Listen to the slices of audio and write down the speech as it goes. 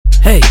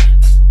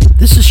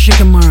This is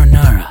Shikamaru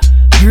Nara.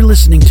 You're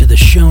listening to the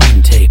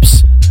Shonen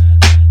Tapes.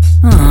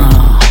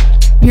 Oh,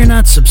 you're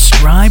not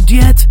subscribed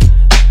yet?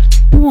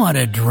 What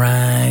a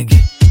drag.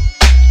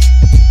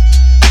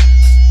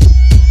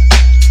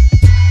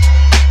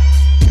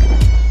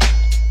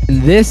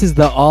 And this is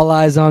the All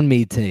Eyes on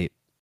Me tape.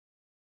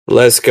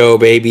 Let's go,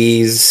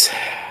 babies.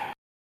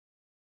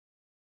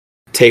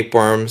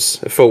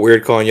 Tapeworms. It felt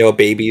weird calling y'all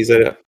babies.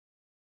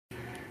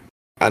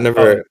 I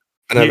never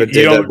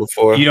did that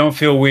before. You don't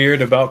feel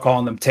weird about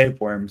calling them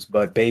tapeworms,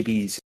 but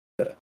babies.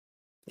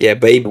 Yeah,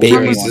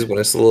 babies is when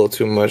it's a little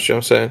too much, you know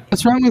what I'm saying?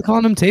 What's wrong with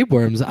calling them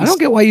tapeworms? I don't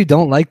get why you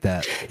don't like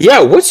that. Yeah,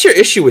 what's your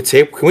issue with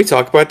tape? Can we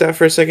talk about that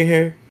for a second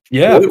here?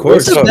 Yeah, of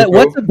course. We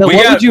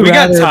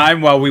got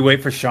time while we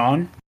wait for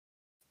Sean.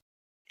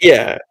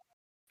 Yeah.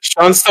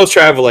 Sean's still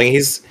traveling.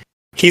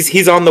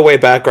 He's on the way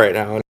back right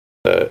now.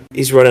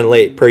 He's running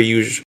late per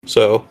usual.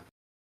 So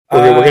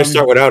we're gonna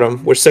start without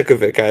him. We're sick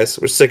of it, guys.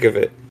 We're sick of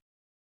it.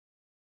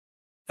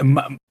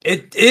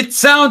 It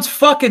sounds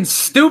fucking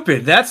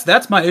stupid.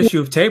 That's my issue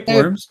of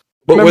tapeworms.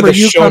 But remember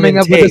you coming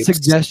up with a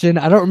suggestion?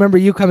 I don't remember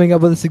you coming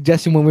up with a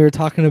suggestion when we were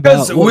talking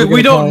about.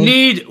 We don't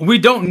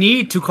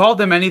need to call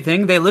them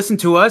anything. They listen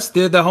to us.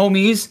 They're the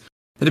homies.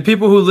 They're the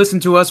people who listen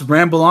to us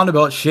ramble on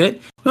about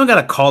shit. We don't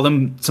gotta call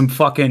them some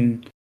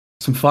fucking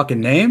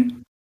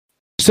name.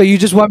 So you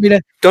just want me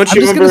to? Don't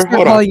you remember? I'm just gonna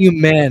start calling you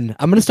man.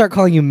 I'm gonna start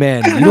calling you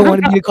man. You don't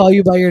want me to call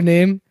you by your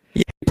name,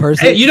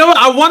 person. Hey, you know what?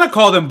 I want to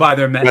call them by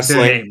their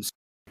names.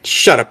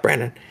 Shut up,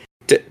 Brandon.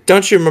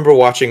 Don't you remember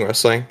watching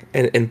wrestling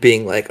and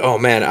being like, "Oh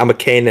man, I'm a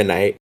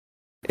Canaanite,"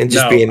 and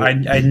just being?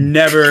 I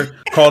never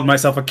called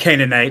myself a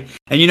Canaanite.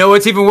 And you know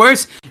what's even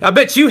worse? I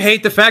bet you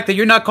hate the fact that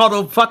you're not called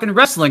a fucking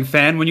wrestling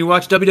fan when you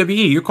watch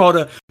WWE. You're called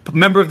a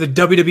member of the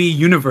WWE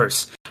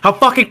universe. How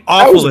fucking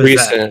awful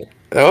is that?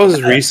 That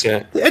was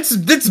recent.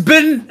 It's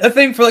been a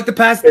thing for like the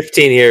past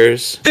 15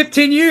 years.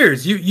 15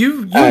 years.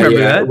 You remember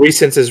that?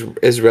 Recent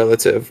is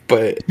relative,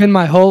 but it's been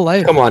my whole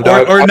life. Come on,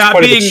 dog. Or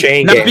not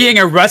being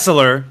a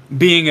wrestler,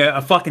 being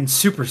a fucking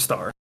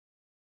superstar.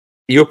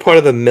 You were part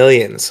of the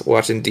millions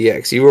watching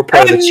DX. You were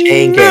part of the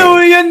chain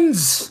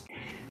millions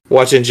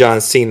watching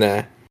John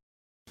Cena.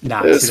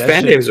 Nah, those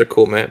fan names are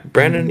cool, man.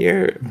 Brandon,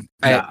 you're.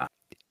 Nah.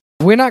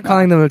 We're not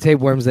calling them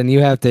tapeworms. Then you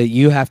have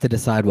to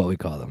decide what we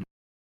call them.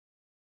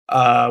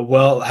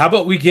 Well, how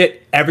about we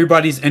get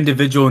everybody's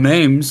individual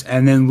names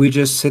and then we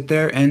just sit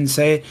there and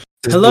say,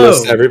 hello,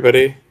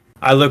 everybody.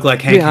 I look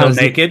like Hank Hill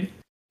naked.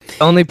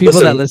 The only people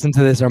that listen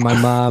to this are my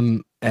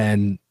mom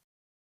and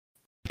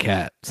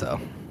Kat.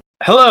 So,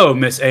 hello,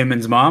 Miss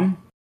Eamon's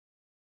mom.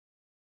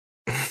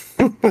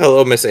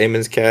 Hello, Miss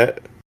Eamon's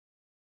cat.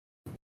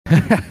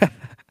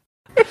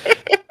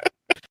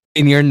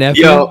 In your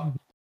nephew. Yo.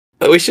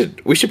 We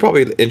should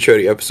probably intro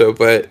the episode,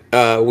 but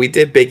we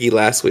did Biggie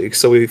last week,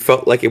 so we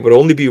felt like it would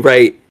only be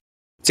right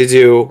to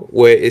do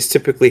what is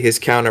typically his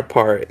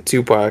counterpart,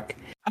 Tupac.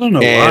 I don't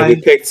know and why.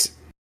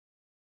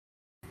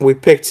 We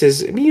picked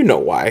his. I mean, you know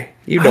why?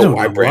 You know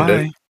why,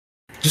 Brandon? Why.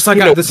 Just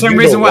like the same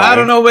reason why I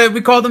don't know why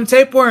we call them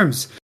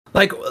tapeworms.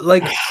 Like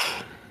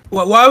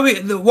why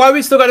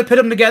we still got to pit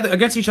them together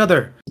against each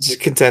other? It's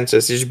just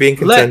contentious. You're just being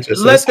contentious.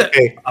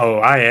 Oh,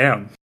 I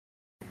am.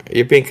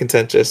 You're being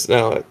contentious.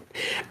 No,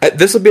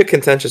 this will be a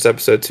contentious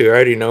episode too. I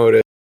already know it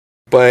is.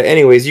 But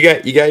anyways, you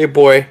got your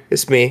boy.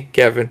 It's me,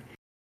 Kevin.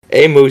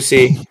 A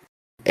Moosey,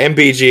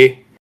 MBG.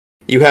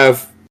 You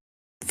have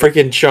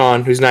freaking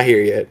Sean, who's not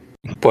here yet.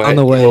 But on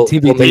the way,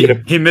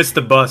 he missed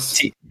the bus.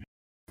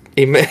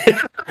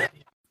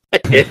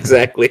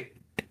 Exactly.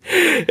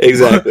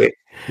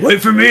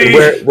 Wait for me.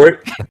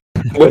 We're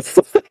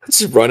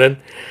just running.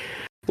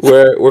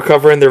 We're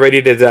covering the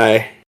Ready to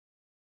Die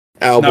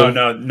album.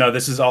 No.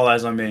 This is All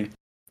Eyes on Me.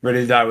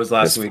 Ready to Die was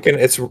last week.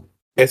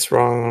 It's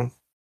wrong.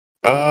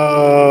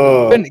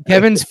 Oh,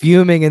 Kevin's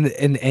fuming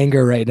in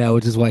anger right now,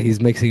 which is why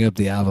he's mixing up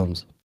the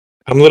albums.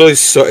 I'm literally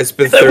so. It's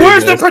been 30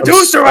 Where's minutes. the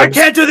producer? I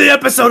can't do the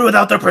episode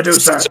without the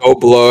producer. So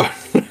blown.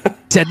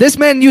 Said this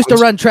man used to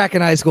run track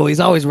in high school. He's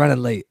always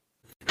running late.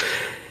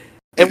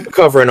 And we're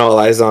covering All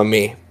Eyes on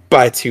Me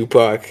by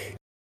Tupac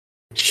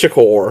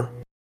Shakur.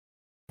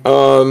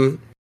 I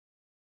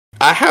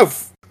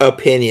have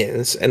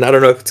opinions, and I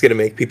don't know if it's gonna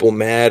make people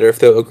mad or if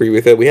they'll agree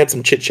with it. We had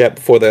some chit chat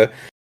before the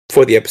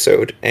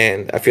episode,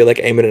 and I feel like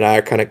Eamon and I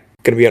are kind of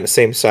gonna be on the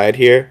same side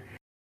here,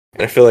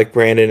 and I feel like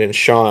Brandon and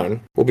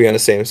Sean will be on the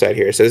same side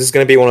here. So this is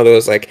gonna be one of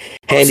those like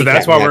handicap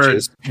that's why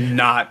matches we're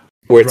not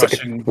where it's like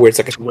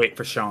a wait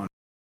for Sean.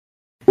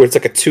 Where it's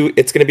like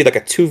it's gonna be like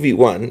a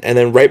 2v1, and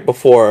then right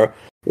before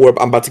where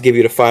I'm about to give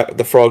you the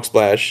frog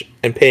splash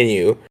and pin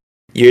you,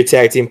 your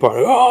tag team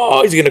partner,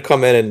 he's gonna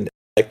come in and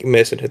like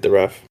miss and hit the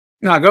ref.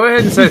 No, go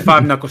ahead and say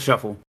 5-knuckle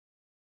shuffle.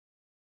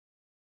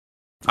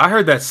 I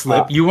heard that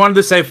slip. You wanted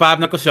to say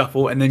 5-knuckle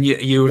shuffle, and then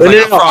you were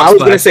like, no, I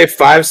was gonna say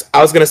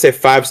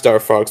 5-star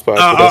frog splash.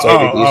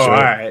 All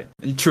right.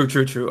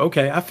 True.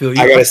 Okay, I feel you.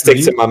 I gotta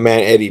stick to my man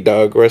Eddie,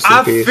 dog. Rest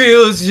in peace. I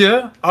feels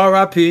ya.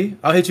 R.I.P.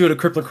 I'll hit you with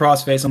a crippler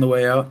crossface on the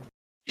way out.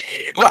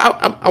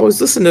 Well, I was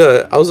listening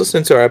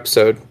to our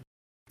episode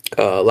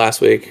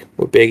last week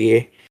with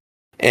Biggie,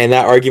 And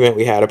that argument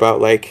we had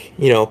about like,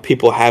 you know,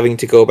 people having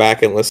to go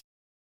back and listen.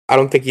 I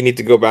don't think you need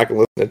to go back and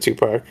listen to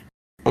Tupac.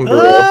 I'm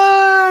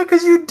real.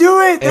 Because you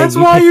do it. That's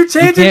you why can't- you're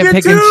changing you can't your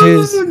pick and tune.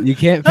 choose. You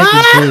can't pick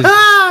and choose.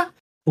 But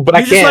You're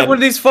I just like can't. one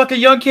of these fucking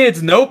young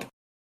kids. Nope.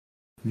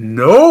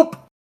 Nope.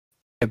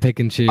 Can't pick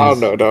and choose. I don't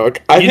know, dog.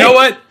 You know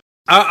what?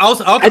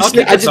 I'll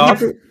kick this off.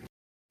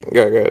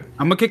 Go ahead.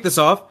 I'm gonna kick this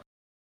off.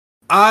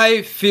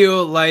 I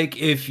feel like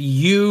if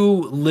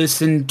you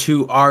listen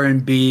to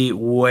R&B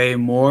way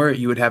more,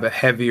 you would have a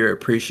heavier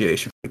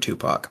appreciation for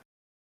Tupac.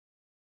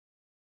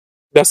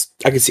 I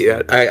can see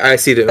that. I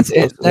see that.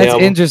 That's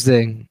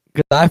interesting.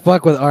 Because I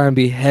fuck with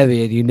R&B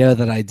heavy, and you know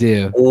that I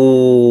do.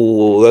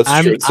 Ooh,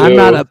 that's true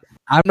too.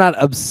 I'm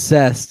not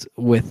obsessed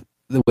with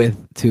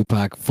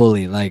Tupac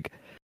fully. Like,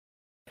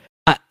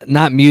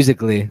 not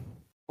musically.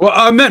 Well,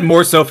 I meant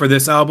more so for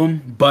this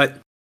album, but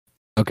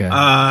Okay.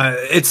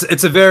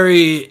 it's a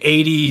very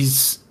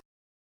 80s,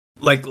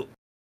 like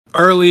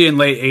early and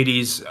late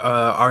 80s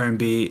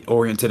R&B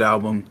oriented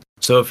album.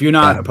 So if you're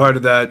not a part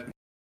of that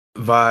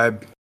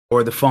vibe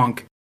or the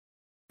funk,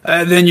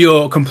 then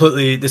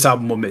this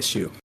album will miss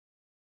you.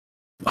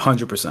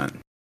 100%. I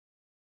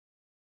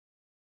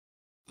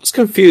was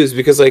confused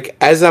because, like,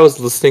 as I was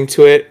listening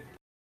to it,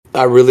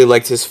 I really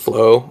liked his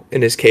flow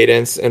and his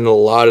cadence in a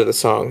lot of the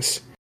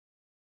songs.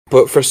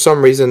 But for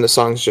some reason, the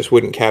songs just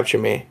wouldn't capture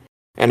me.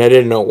 And I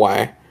didn't know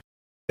why.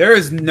 There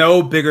is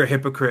no bigger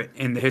hypocrite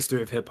in the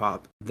history of hip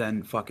hop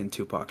than fucking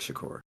Tupac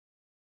Shakur.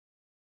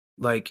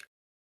 Like,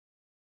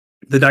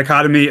 the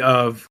dichotomy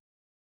of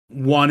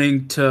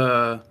wanting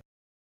to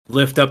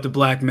lift up the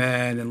black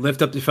man and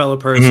lift up the fellow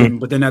person,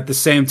 but then at the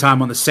same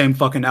time on the same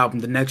fucking album,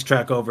 the next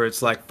track over,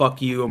 it's like,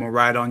 fuck you, I'm gonna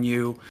ride on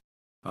you.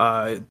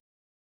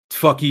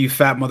 Fuck you,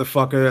 fat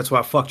motherfucker, that's why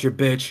I fucked your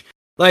bitch.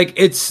 Like,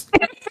 it's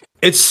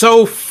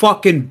so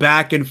fucking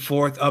back and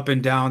forth, up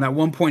and down. At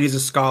one point he's a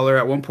scholar,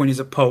 at one point he's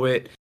a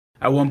poet,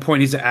 at one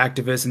point he's an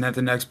activist, and at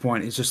the next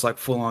point he's just like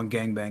full on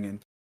gangbanging.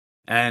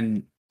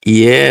 And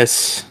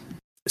yes.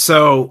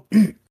 So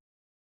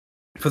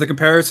for the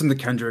comparison to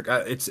Kendrick,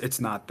 it's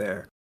not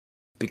there.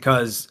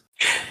 Because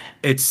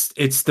it's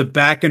the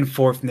back and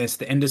forthness,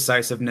 the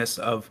indecisiveness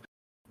of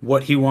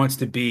what he wants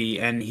to be,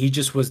 and he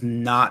just was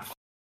not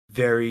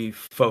very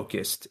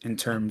focused in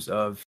terms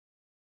of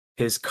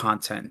his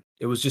content.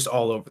 It was just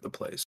all over the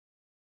place.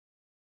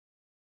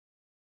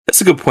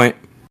 That's a good point.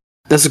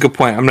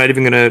 I'm not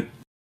even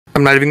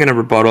gonna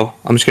rebuttal.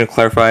 I'm just gonna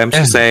clarify. I'm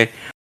just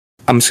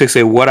gonna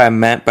say what I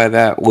meant by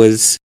that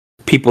was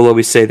people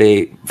always say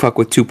they fuck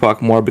with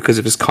Tupac more because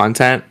of his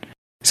content.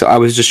 So I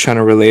was just trying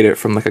to relate it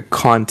from like a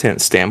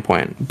content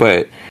standpoint,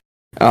 but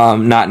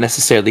not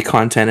necessarily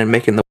content and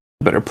making the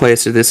better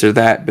place or this or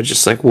that, but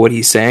just like what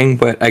he's saying.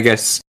 But I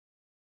guess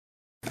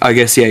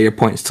yeah, your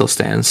point still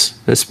stands.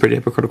 That's pretty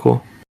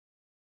hypocritical.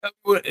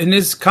 And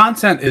his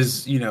content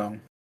is,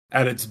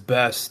 at its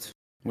best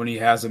when he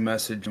has a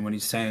message and when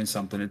he's saying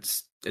something.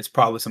 It's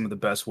probably some of the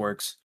best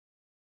works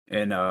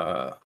in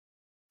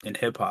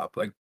hip hop.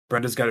 Like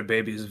Brenda's Got a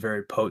Baby is a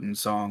very potent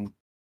song,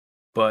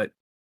 but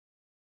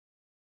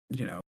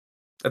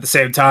at the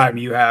same time,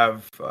 you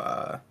have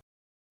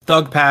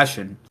Thug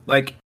Passion.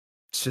 Like,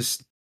 it's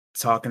just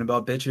talking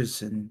about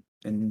bitches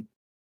and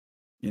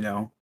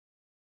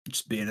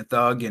just being a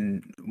thug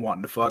and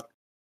wanting to fuck.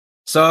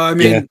 So, I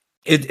mean,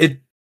 it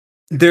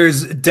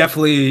there's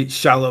definitely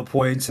shallow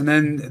points. And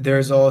then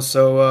there's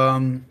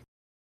also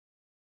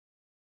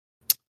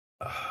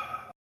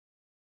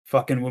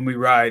fucking When We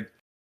Ride.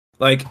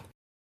 Like,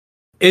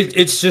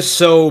 it's just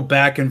so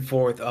back and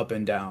forth, up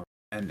and down.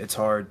 And it's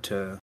hard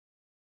to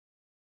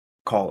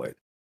call it.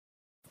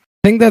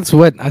 I think that's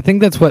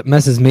what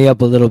messes me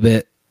up a little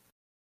bit.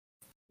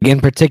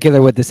 In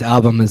particular with this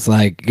album is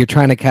like you're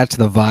trying to catch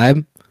the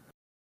vibe,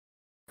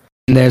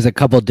 and there's a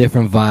couple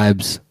different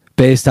vibes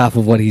based off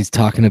of what he's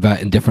talking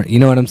about in different. You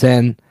know what I'm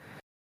saying?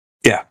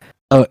 Yeah.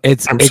 Oh,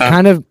 it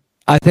kind of.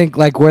 I think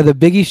like where the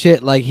Biggie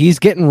shit, like he's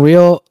getting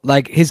real,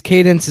 like his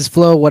cadence, his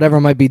flow,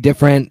 whatever might be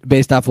different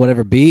based off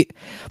whatever beat.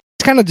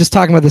 It's kind of just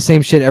talking about the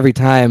same shit every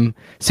time,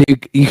 so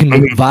you can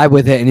vibe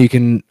with it and you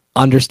can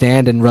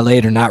understand and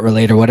relate or not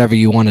relate or whatever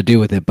you want to do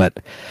with it.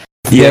 But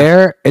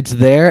it's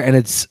there, and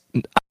it's,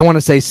 I don't want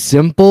to say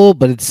simple,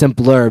 but it's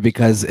simpler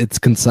because it's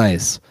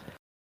concise.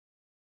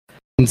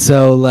 And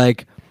so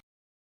like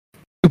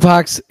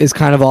Tupac's is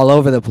kind of all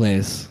over the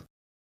place.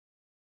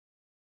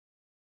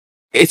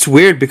 It's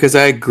weird because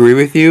I agree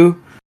with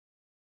you,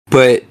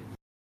 but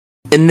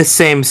in the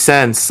same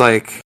sense,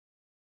 like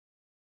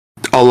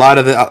a lot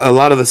of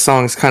the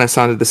songs kind of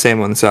sounded the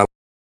same on this album.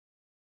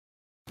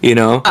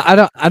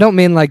 I don't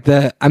mean like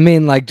I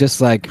mean like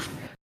just like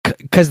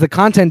because the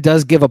content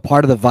does give a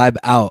part of the vibe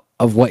out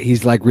of what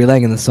he's like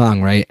relaying in the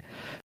song, right?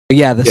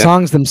 Yeah, the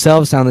songs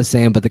themselves sound the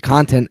same, but the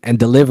content and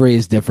delivery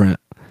is different.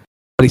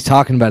 What he's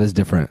talking about is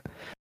different.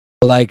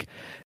 Like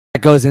that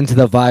goes into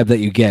the vibe that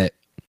you get.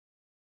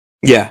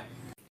 Yeah.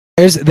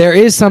 There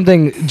is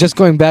something, just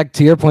going back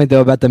to your point though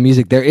about the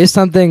music, there is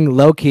something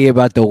low key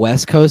about the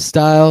West Coast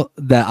style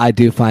that I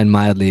do find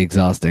mildly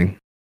exhausting.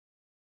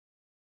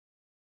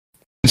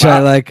 Which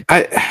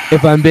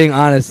if I'm being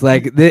honest,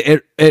 like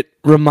it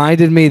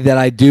reminded me that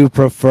I do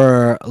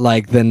prefer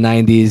like the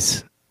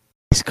 '90s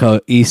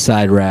East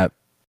Side rap.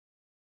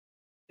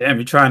 Damn,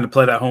 you're trying to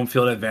play that home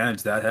field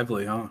advantage that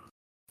heavily, huh?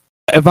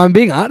 If I'm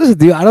being honest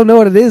with you, I don't know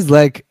what it is.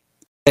 Like,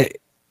 I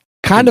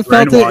kind of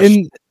felt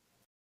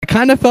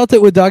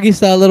it with Doggy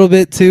Style a little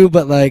bit too,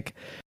 but like,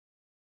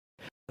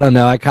 I don't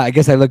know. I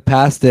guess I looked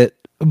past it.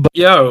 But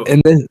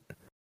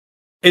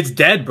it's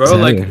dead, bro.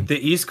 Like the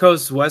East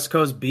Coast West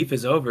Coast beef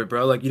is over,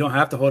 bro. Like you don't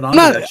have to hold on to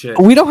that shit.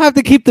 We don't have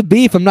to keep the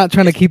beef. I'm not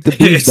trying to keep the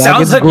beef. It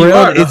sounds like you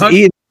are, dog.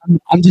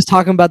 I'm just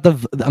talking about the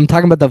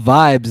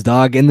vibes,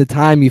 dog. In the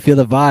time, you feel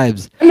the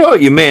vibes. I know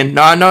what you mean.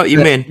 No, I know what you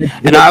mean.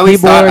 And I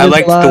always thought I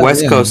liked the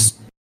West Coast.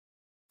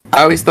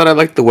 I always thought I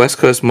liked the West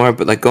Coast more,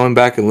 but like going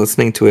back and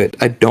listening to it,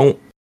 I don't.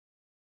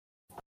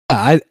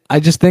 I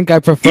just think I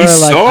prefer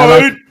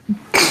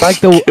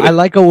I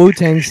like a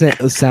Wu-Tang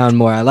sound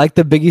more. I like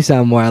the Biggie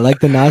sound more. I like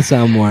the Nas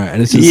sound more.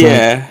 And it's just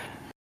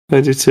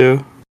I do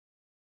too.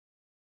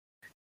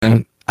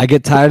 I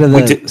get tired of the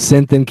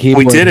synth and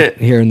keyboard. We did it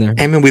here and there.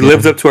 I mean, we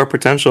lived up to our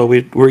potential.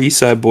 We're East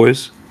Side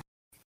boys.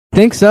 I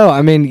think so.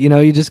 I mean,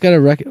 you just gotta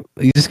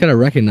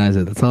recognize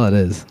it. That's all it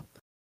is.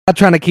 I'm not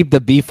trying to keep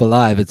the beef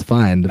alive. It's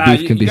fine. The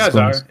beef can be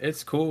squashed.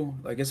 It's cool.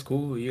 Like it's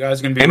cool. You guys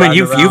are gonna be. I mean,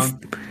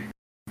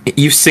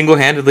 you've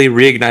single-handedly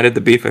reignited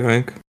the beef. I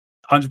think.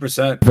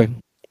 100%.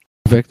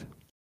 Perfect.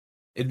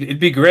 It'd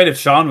be great if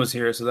Sean was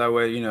here, so that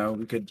way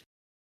we could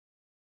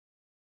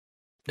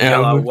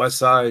yell out West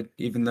Side,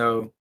 even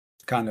though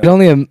kind of.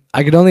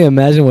 I could only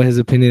imagine what his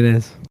opinion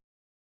is.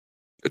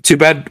 Too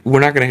bad we're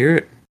not gonna hear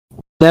it.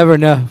 Never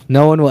know.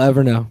 No one will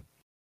ever know.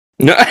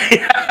 No.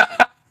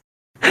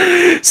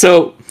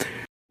 So,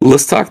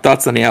 let's talk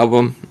thoughts on the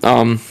album.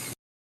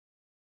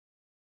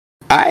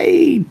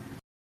 I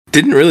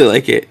didn't really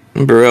like it,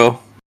 bro.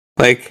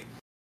 Like,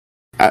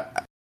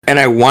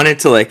 I wanted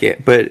to like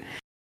it, but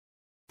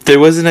there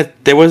wasn't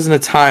a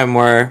time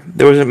where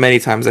there wasn't many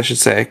times I should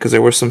say, because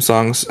there were some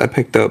songs I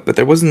picked up, but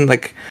there wasn't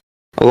like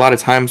a lot of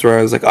times where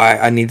I was like,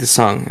 I need this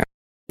song,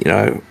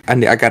 I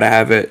gotta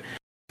have it.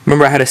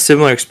 Remember, I had a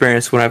similar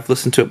experience when I've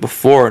listened to it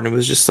before, and it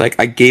was just like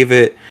I gave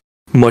it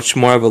much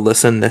more of a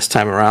listen this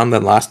time around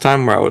than last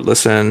time, where I would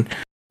listen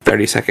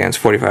 30 seconds,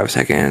 45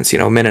 seconds,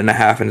 a minute and a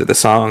half into the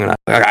song, and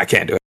I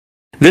can't do it.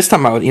 This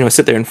time I would,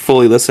 sit there and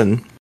fully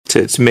listen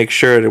to make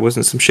sure there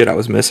wasn't some shit I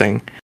was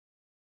missing.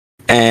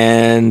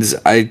 And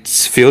I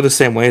feel the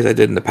same way as I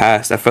did in the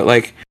past. I feel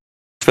like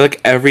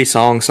every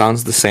song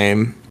sounds the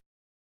same,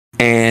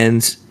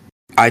 and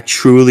I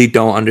truly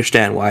don't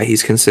understand why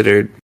he's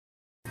considered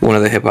one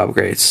of the hip-hop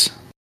greats.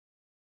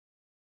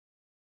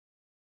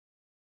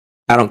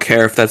 I don't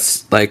care if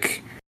that's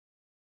like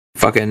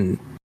fucking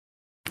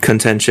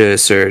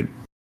contentious or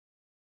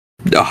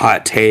a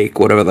hot take,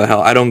 whatever the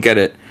hell. I don't get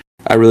it.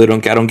 I really don't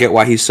get. I don't get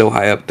why he's so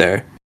high up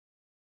there.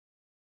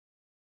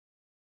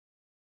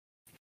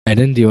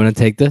 Aiden, do you want to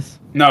take this?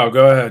 No,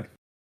 go ahead.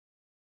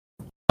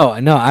 Oh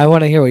no, I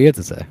want to hear what you have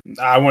to say.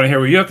 I want to hear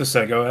what you have to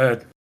say. Go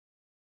ahead.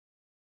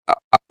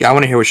 I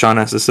want to hear what Sean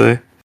has to say.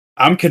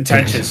 I'm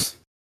contentious.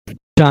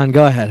 Sean,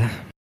 go ahead.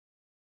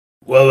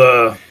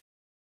 Well,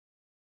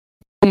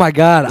 oh my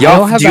God, I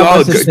don't have that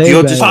much to say.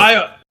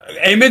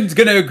 Eamon's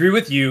gonna agree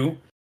with you,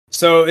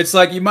 so it's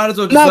like you might as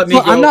well just let me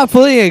go. I'm not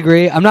fully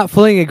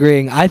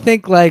agreeing. I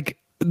think like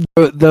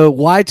the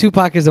why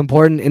Tupac is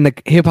important in the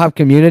hip hop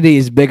community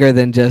is bigger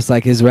than just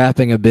like his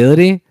rapping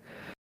ability.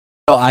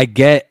 So I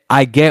get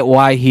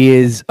why he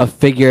is a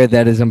figure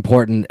that is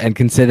important and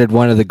considered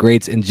one of the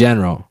greats in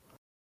general.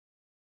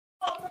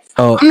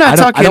 So I'm not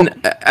talking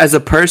as a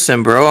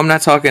person, bro. I'm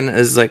not talking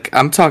as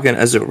I'm talking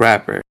as a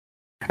rapper.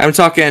 I'm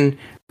talking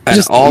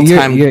an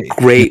all-time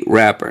great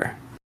rapper.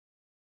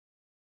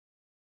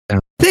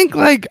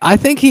 I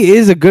think he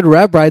is a good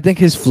rapper. I think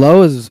his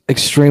flow is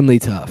extremely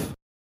tough.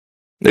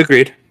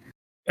 Agreed.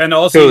 And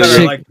also you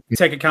gotta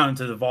take account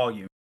into the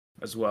volume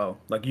as well.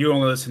 Like you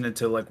only listening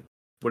to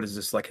what is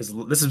this?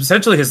 This is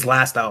essentially his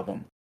last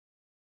album.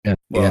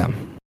 Yeah.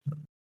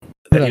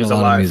 That he was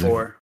alive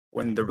for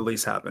when the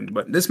release happened.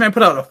 But this man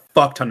put out a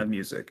fuck ton of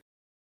music.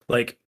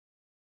 Like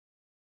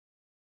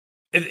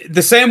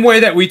the same way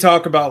that we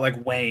talk about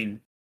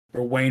Wayne,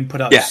 where Wayne put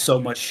out so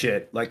much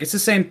shit. Like it's the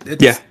same.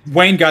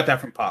 Wayne got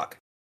that from Pac.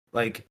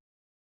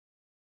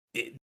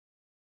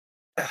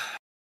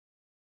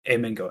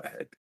 Amen. Go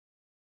ahead.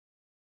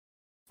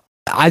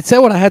 I said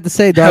what I had to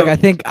say, dog. I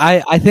think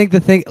the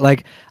thing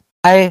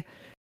I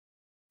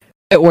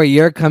get where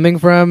you're coming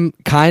from,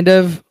 kind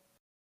of.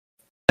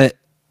 But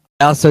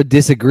I also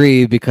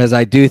disagree because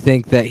I do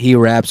think that he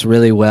raps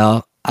really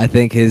well. I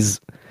think his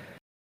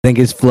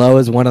flow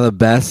is one of the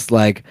best.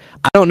 I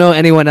don't know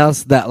anyone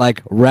else that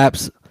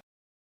raps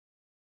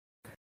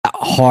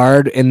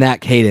hard in that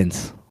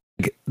cadence.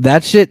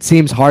 That shit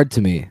seems hard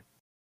to me.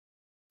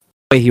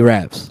 The way he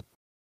raps.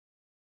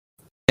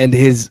 And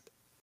his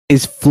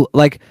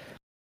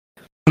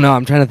no,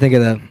 I'm trying to think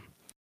of the.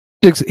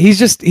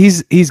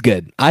 He's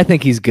good. I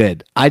think he's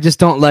good. I just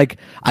don't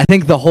I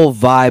think the whole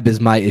vibe is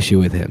my issue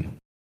with him.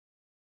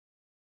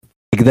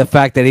 Like the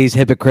fact that he's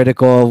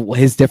hypocritical,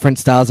 his different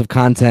styles of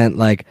content,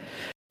 like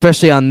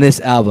especially on this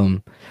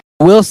album.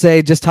 I will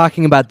say, just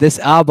talking about this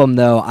album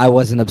though, I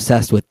wasn't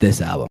obsessed with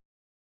this album.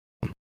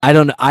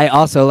 I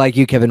also, like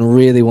you, Kevin,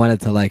 really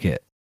wanted to like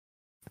it.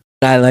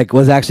 I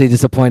was actually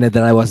disappointed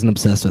that I wasn't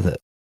obsessed with it.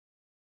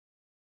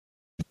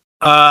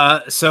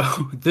 So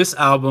this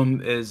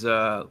album is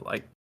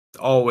like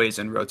always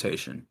in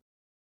rotation.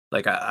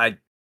 Like I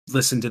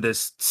listen to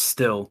this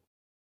still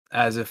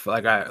as if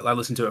like I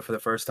listened to it for the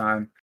first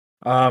time.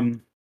 I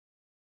mean,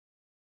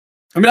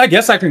 I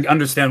guess I can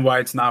understand why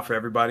it's not for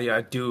everybody.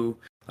 I do,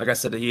 like I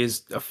said, he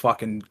is a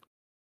fucking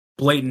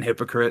blatant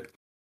hypocrite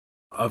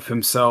of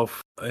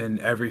himself in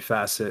every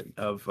facet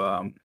of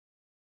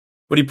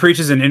what he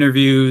preaches in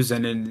interviews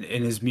and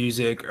in his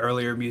music,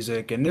 earlier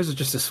music, and there's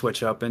just a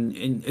switch up, and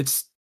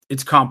it's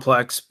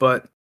complex,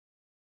 but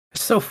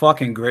it's so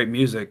fucking great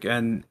music,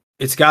 and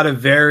it's got a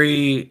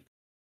very,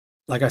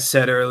 like I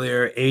said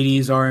earlier,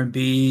 80s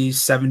R&B,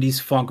 70s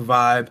funk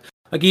vibe.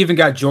 Like, you even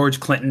got George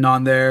Clinton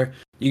on there.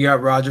 You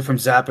got Roger from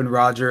Zapp and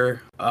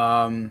Roger.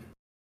 And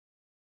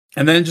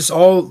then just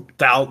all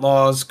the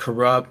Outlaws,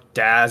 Corrupt,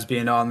 Daz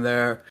being on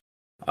there.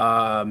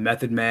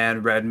 Method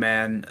Man,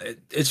 Redman.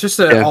 It's just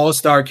an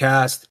all-star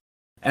cast.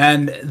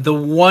 And the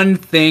one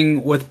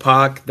thing with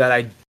Pac that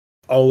I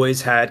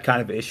always had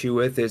kind of issue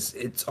with is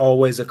it's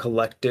always a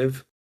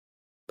collective.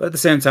 But at the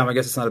same time, I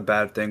guess it's not a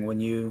bad thing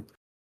when you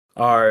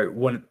are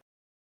one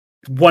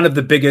of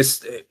the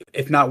biggest,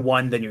 if not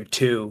one, then you're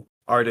two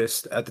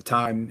artists at the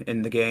time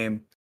in the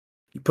game.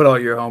 You put all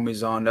your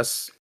homies on.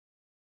 It's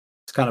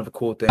kind of a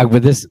cool thing.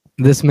 But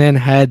this man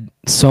had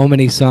so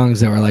many songs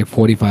that were like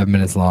 45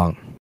 minutes long.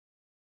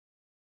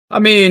 I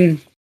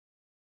mean,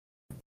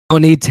 you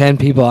don't need 10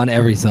 people on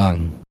every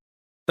song.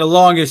 The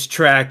longest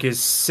track is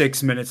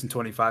 6 minutes and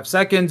 25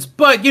 seconds,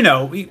 but you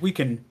know, we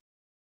can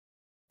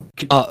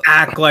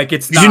act like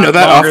it's not. Did you know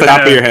that off the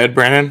top of your head,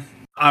 Brandon?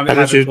 How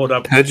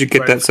did you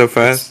get that so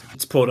fast?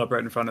 It's pulled up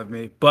right in front of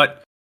me.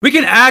 But we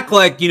can act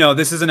like, you know,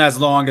 this isn't as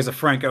long as a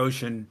Frank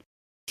Ocean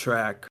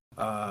track.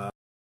 But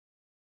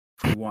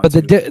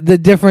the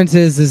difference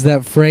is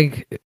that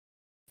Frank.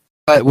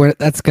 But we're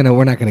not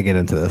gonna get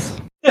into this.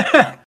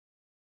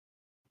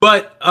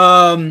 But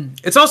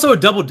it's also a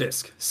double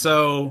disc,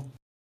 so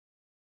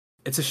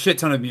it's a shit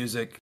ton of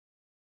music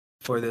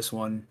for this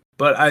one.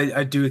 But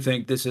I do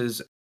think this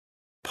is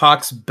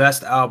Pac's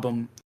best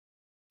album,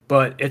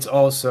 but it's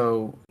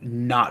also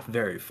not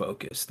very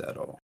focused at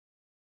all.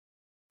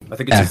 I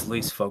think it's his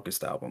least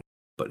focused album,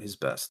 but his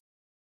best.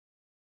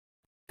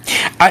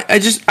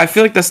 I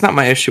feel like that's not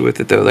my issue with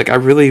it though. Like I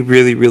really,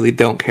 really, really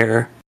don't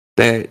care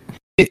that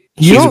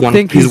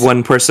he's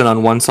one person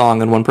on one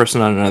song and one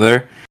person on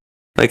another.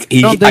 Like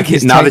now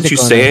that you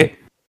say it,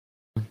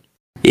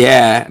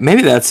 yeah,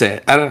 maybe that's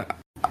it.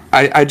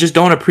 I just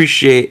don't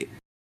appreciate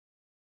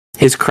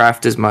his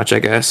craft as much, I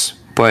guess,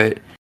 but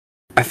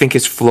I think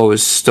his flow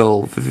is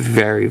still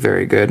very,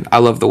 very good. I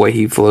love the way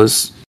he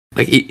flows.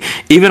 Like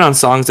even on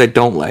songs I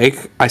don't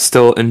like, I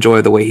still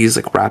enjoy the way he's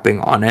like rapping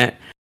on it.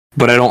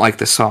 But I don't like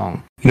the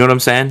song. You know what I'm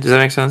saying? Does that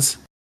make sense?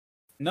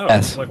 No.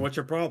 Yes. Like, what's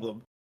your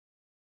problem?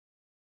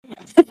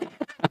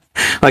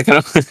 Like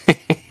I don't.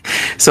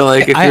 So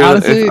like, if I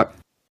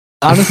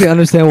honestly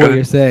understand what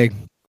you're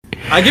saying.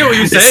 I get what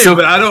you're saying,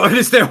 but I don't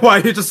understand why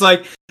you're just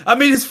like. I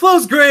mean, his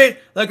flow's great.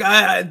 Like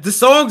the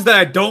songs that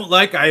I don't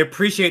like, I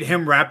appreciate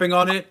him rapping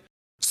on it.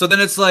 So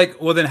then it's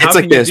like, well, then how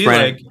can you be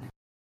like,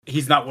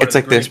 he's not? It's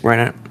like this,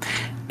 Brandon.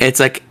 It's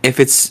like if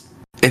it's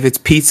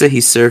pizza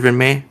he's serving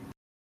me.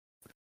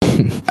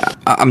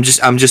 I'm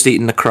just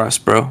eating the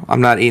crust, bro.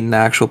 I'm not eating the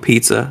actual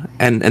pizza,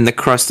 and the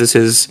crust is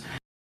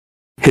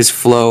his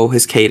flow,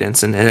 his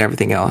cadence, and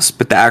everything else.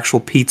 But the actual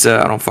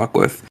pizza, I don't fuck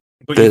with.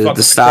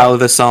 The style of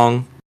the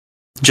song,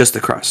 just the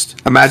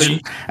crust.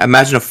 Imagine a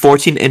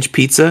 14-inch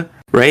pizza,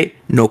 right?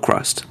 No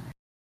crust.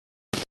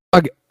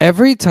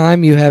 Every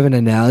time you have an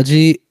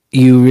analogy,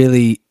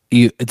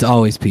 it's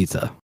always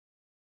pizza.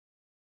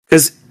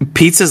 Because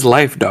pizza's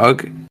life,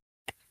 dog.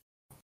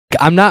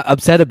 I'm not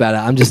upset about it.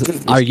 I'm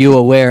just. Are you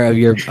aware of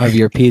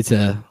your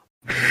pizza?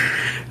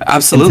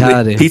 Absolutely.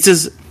 Mentality?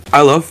 Pizzas.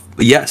 I love.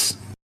 Yes.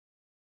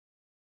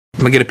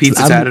 I'm gonna get a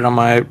pizza tatted on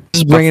my.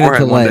 Just bringing it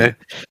to light.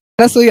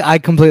 Honestly, I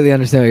completely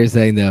understand what you're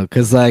saying though,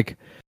 because like,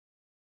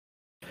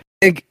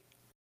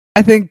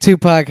 I think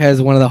Tupac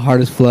has one of the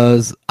hardest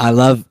flows.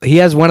 He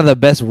has one of the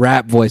best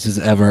rap voices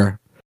ever.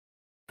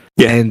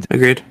 Yeah, and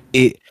agreed.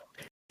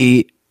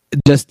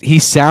 He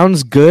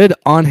sounds good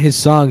on his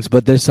songs,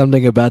 but there's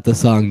something about the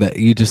song that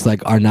you just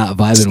like are not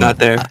vibing with. It's not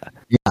there.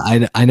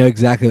 Yeah, I know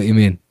exactly what you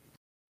mean.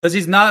 Because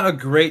he's not a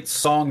great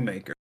song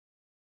maker.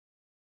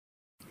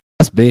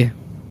 Must be.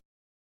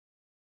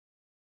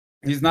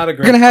 He's not a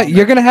great.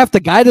 You're gonna have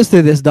to guide us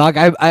through this, dog.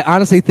 I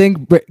honestly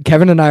think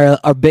Kevin and I are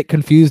a bit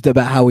confused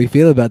about how we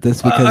feel about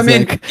this because,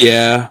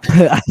 yeah,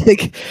 I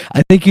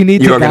think you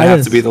need. You're gonna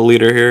have to be the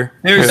leader here.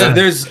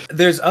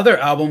 There's other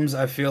albums.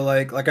 I feel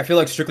like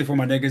Strictly for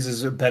My Niggas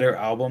is a better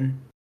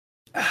album.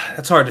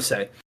 That's hard to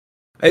say.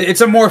 It's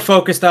a more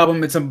focused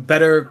album. It's a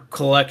better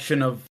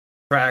collection of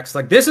tracks.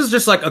 Like this is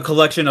just like a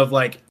collection of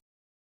like.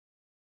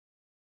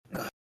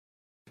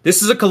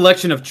 This is a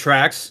collection of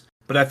tracks,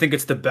 but I think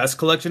it's the best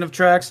collection of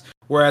tracks.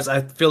 Whereas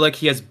I feel like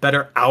he has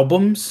better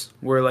albums.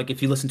 Where like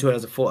if you listen to it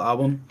as a full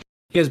album,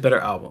 he has better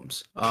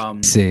albums.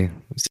 See,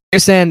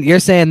 so you're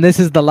saying this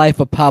is the life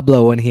of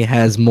Pablo when he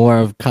has more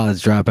of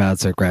college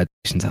dropouts or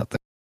graduations out there.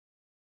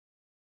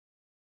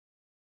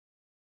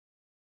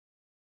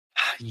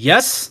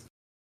 Yes.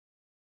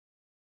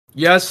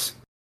 Yes.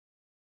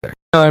 You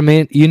know what I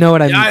mean? You know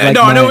what I mean? I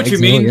know what you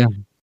mean.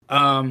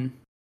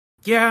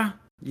 Yeah.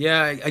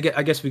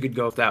 I guess we could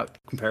go with that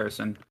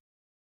comparison.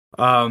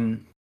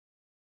 Why'd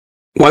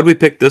we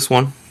pick this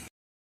one?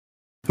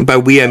 By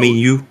we, I mean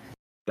you.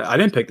 I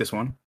didn't pick this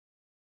one.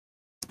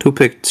 Who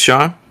picked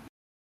Sean?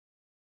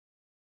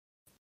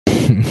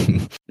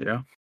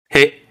 Yeah.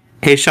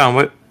 Hey,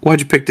 Sean. Why'd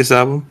you pick this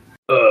album?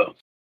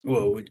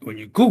 Well, when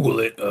you Google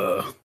it,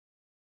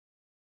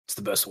 it's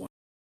the best one.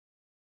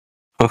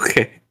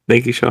 Okay,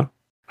 thank you, Sean.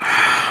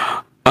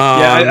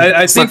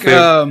 I think.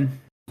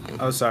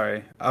 Oh,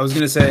 sorry. I was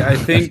gonna say. I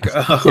think.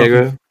 Yeah, go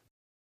ahead.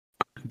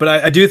 But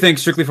I do think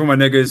Strictly for My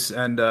Niggas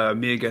and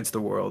Me Against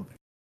the World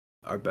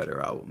are better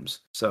albums.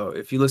 So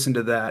if you listen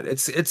to that,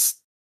 it's.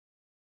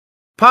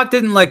 Pac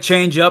didn't like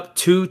change up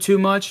too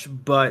much,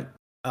 but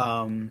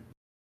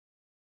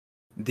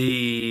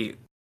the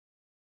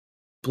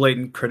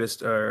blatant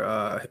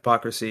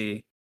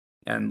hypocrisy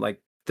and like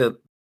the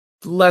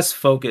less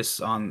focus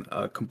on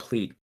a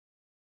complete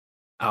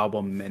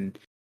album and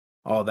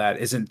all that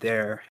isn't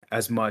there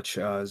as much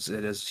as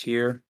it is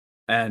here.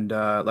 And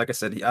like I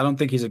said, I don't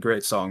think he's a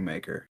great song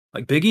maker.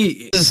 Like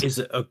Biggie is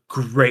a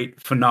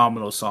great,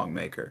 phenomenal song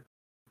maker.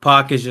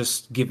 Pac is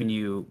just giving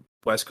you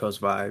West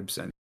Coast vibes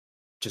and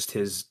just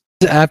his.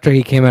 After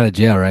he came out of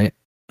jail, right?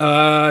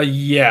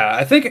 Yeah,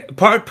 I think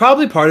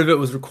probably part of it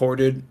was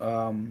recorded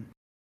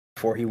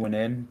before he went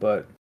in,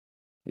 but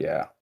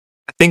yeah.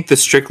 I think the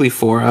Strictly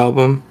 4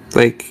 album,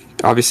 like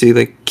obviously,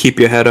 like Keep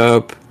Your Head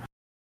Up,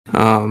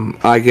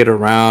 I Get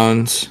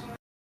Around,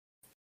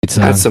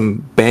 had some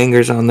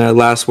bangers on there.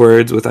 Last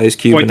Words with Ice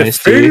Cube and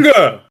Ice-T.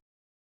 Finger.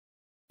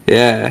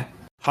 Yeah.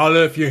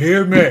 Holla if you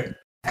hear me.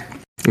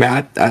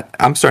 Man,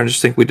 I'm starting to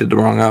just think we did the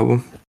wrong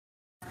album.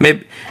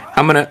 Maybe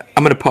I'm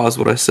gonna pause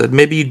what I said.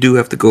 Maybe you do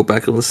have to go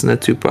back and listen to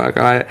Tupac.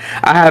 I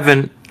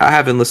haven't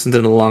listened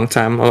in a long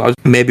time.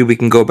 Maybe we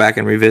can go back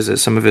and revisit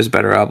some of his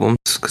better albums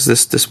because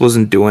this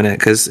wasn't doing it.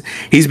 Because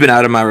he's been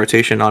out of my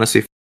rotation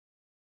honestly.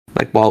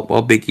 Like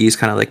while Big E's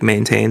kind of like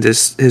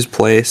maintains his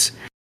place.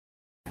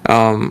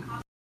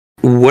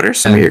 What are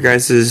some of your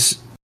guys'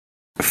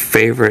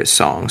 favorite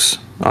songs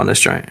on this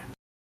joint?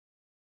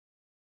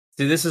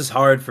 See, this is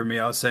hard for me.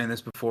 I was saying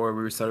this before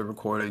we started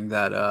recording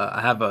that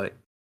I have a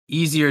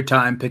easier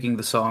time picking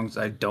the songs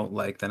I don't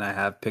like than I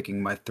have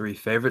picking my 3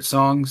 favorite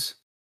songs.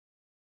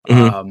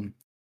 Mm-hmm.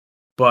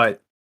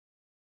 But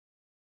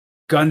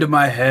Gun to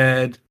My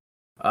Head,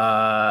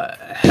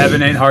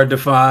 Heaven Ain't Hard to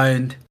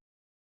Find,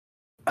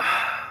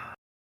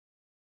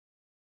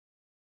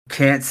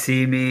 Can't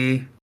See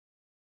Me,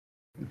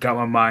 Got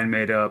My Mind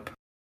Made Up.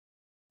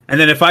 And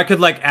then if I could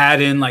like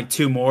add in like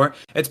 2 more,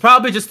 it's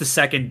probably just the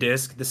second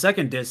disc. The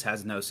second disc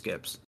has no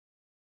skips.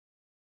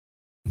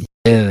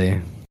 Really?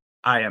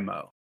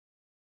 IMO.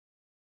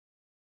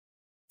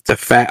 It's a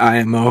fat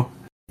IMO.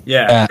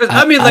 Yeah,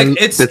 I mean, like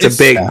it's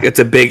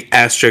a big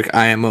asterisk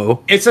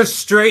IMO. It's a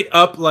straight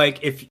up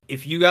like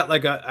if you got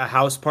like a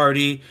house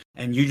party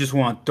and you just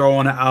want to throw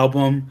on an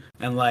album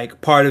and like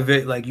part of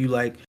it like you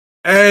like,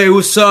 hey,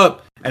 what's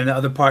up, and the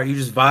other part you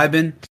just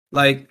vibing,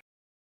 like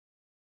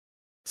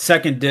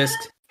second disc,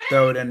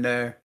 throw it in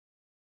there,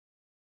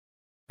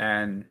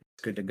 and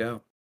it's good to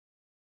go.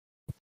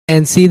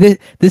 And see,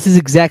 this is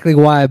exactly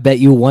why I bet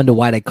you wonder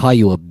why they call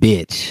you a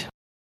bitch.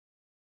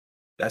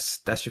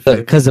 That's your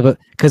favorite?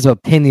 Because of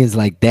opinions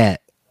like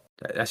that.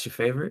 That's your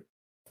favorite?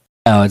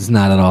 No, it's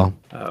not at all.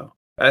 Oh,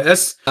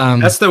 that's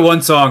the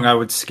one song I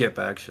would skip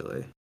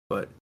actually.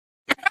 But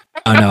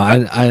oh no,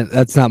 I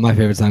that's not my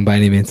favorite song by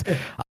any means.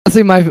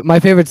 Honestly, my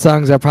favorite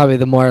songs are probably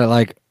the more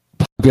like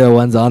popular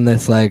ones on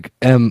this. Like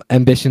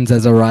Ambitions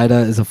as a Rider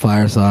is a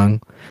fire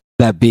song.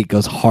 That beat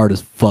goes hard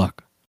as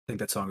fuck. I think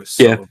that song is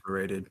so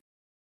overrated.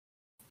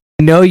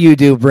 No, you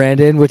do,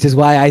 Brandon, which is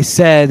why I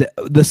said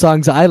the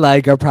songs I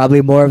like are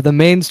probably more of the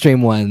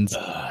mainstream ones.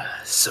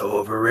 So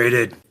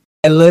overrated.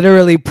 I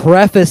literally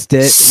prefaced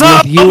it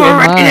with you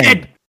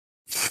overrated.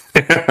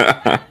 In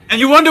mind. And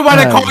you wonder why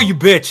they call you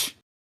bitch.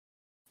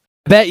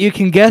 Bet you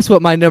can guess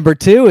what my number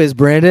 2 is,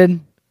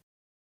 Brandon.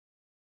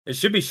 It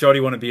should be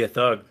Shorty Wanna Be a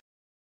Thug.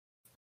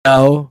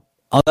 No,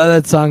 although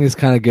that song is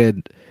kind of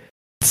good.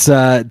 It's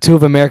 2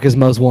 of America's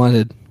Most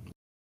Wanted.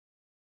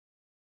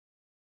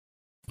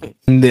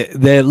 And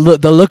the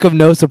look of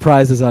no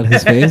surprises on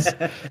his face.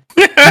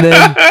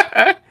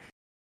 and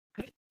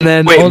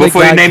then wait,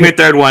 before you name your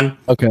third one.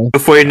 Okay.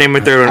 Before you name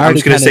your third one, I'm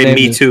just gonna say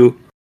Me Too.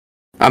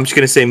 I'm just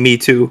gonna say Me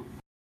Too.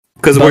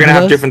 Because we're gonna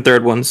have different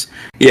third ones.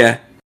 Yeah.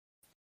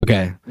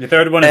 Okay. Your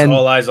third one is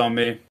All Eyes on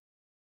Me.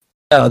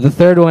 No, the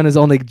third one is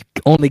only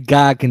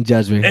God can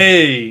judge me.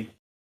 Hey.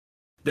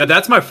 Yeah,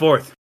 that's my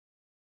 4th.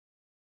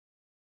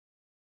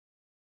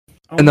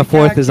 And the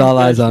fourth is All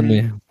Eyes on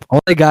Me.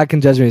 Only God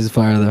Can Judge Me is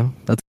fire though.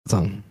 That's the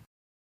song.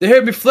 They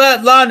heard me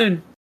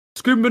flatlining,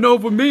 screaming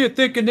over me and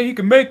thinking that he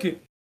can make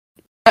it.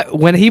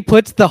 When he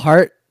puts the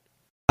heart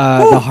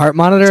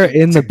monitor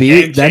in the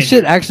beat, that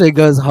shit actually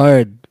goes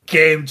hard.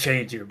 Game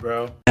changer,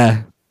 bro.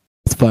 Yeah,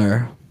 it's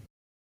fire.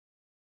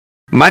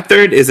 My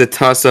third is a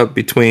toss-up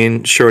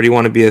between Shorty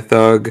Wanna Be a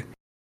Thug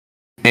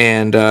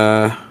and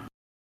I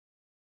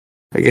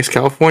guess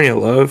California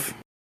Love.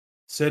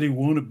 Said he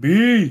wanna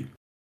be.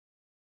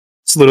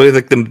 It's literally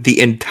like the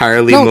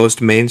entirely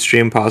most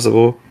mainstream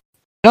possible.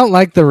 I don't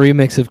like the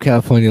remix of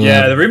California Love.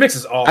 Yeah, the remix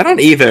is awful. I don't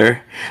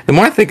either. The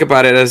more I think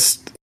about it,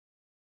 as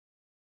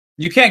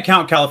you can't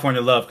count California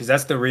Love because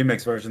that's the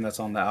remix version that's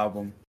on the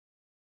album.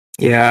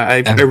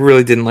 yeah, I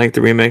really didn't like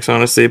the remix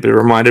honestly, but it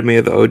reminded me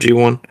of the OG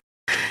one.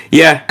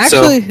 Yeah,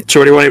 actually, so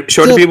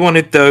Shorty be want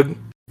a thug,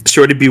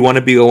 Shorty be want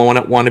to be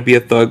a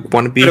thug,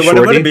 want to be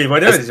Shorty.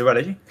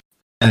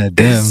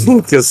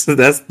 Damn.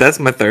 That's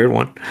my third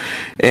one,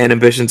 and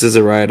Ambitions is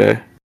a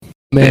Rider,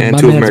 man, and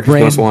Two Americans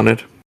Most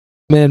Wanted.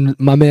 Man,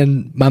 my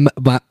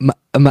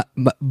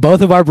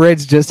both of our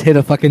brains just hit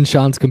a fucking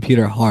Sean's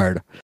computer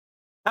hard.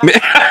 Me,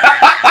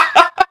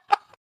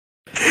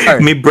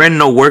 Brandon,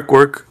 no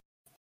work.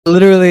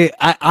 Literally,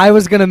 I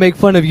was gonna make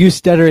fun of you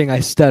stuttering.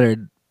 I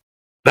stuttered.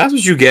 That's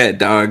what you get,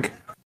 dog.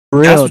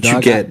 Real, That's what you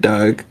get,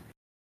 dog.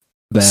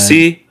 Bad.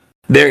 See,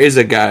 there is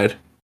a God.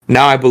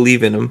 Now I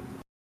believe in him.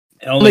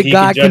 Only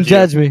God can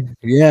judge me.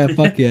 Yeah,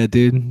 fuck yeah,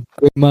 dude.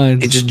 Great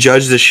minds. He just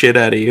judged the shit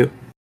out of you.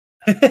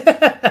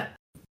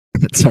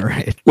 That's all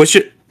right. What's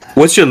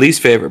your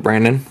least favorite,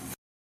 Brandon?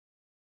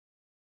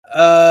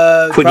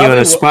 Putting you on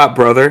a spot,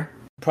 brother.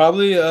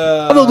 Probably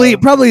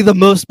the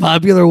most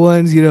popular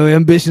ones. You know,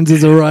 Ambitions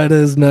is a Rider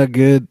is not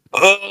good.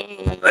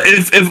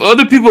 If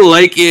other people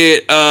like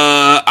it,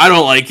 I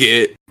don't like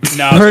it.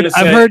 No,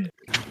 I've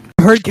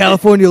heard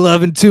California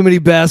Love in too many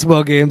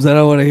basketball games. I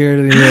don't want to hear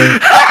it anymore.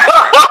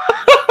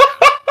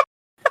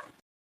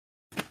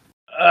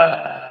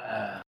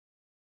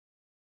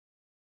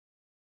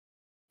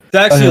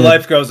 Actually,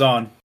 Life Goes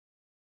On.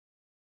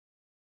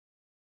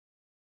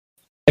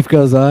 Life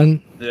Goes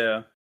On?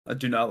 Yeah, I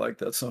do not like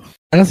that song.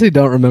 I honestly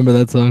don't remember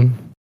that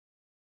song.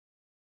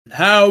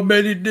 How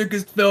many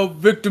niggas fell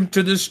victim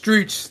to the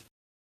streets?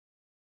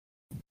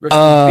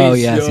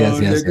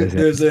 Yes.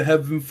 There's a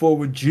heaven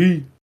for a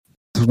G.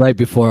 It's right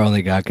before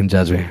Only God Can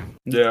Judge Me.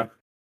 Yeah.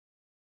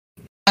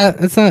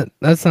 That's not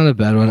a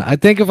bad one. I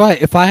think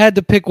if I had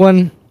to pick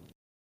one,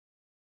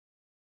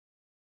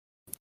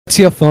 What's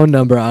Your Phone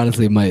Number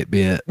honestly might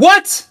be it.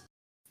 What?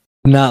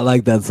 Not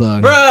like that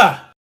song. Bruh.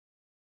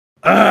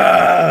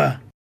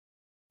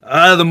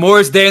 The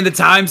Morris Day and the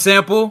Time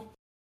sample.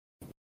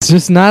 It's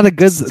just not a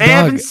good song.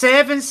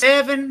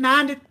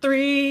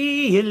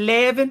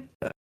 777-93-11.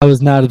 I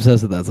was not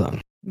obsessed with that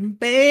song.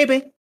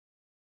 Baby,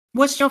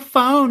 what's your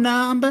phone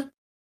number?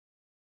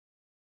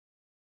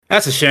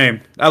 That's a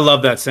shame. I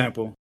love that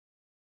sample.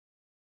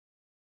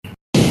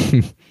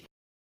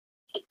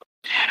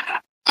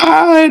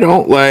 I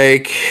don't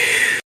like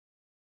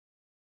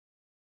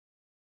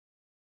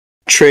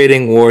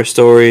Trading War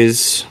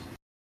Stories.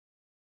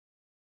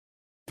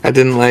 I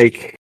didn't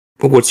like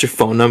What's Your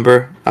Phone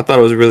Number. I thought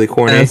it was really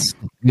corny. That's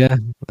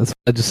what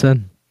I just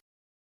said.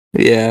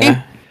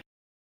 Yeah.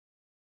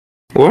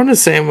 We're on the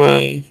same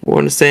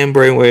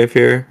brainwave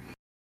here.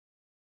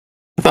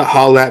 I thought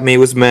Holla at Me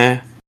was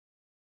meh.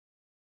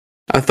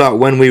 I thought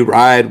When We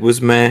Ride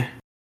was meh.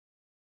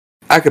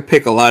 I could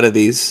pick a lot of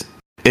these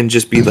and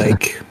just be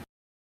like,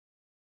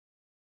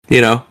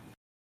 you know.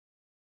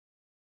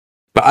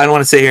 But I don't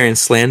want to sit here and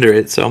slander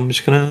it, so I'm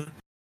just gonna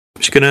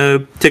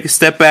take a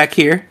step back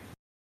here.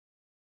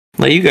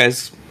 Let you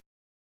guys.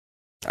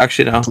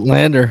 Actually, no.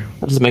 Slander.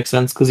 That doesn't make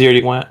sense because you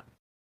already went.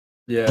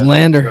 Yeah.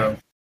 Slander. So,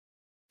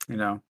 you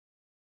know.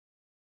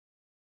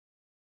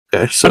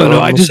 Okay, so I don't know.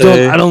 I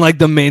don't like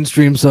the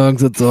mainstream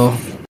songs. That's all.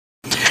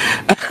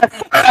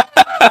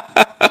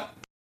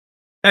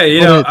 Hey,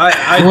 you know,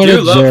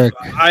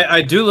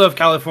 I do love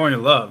California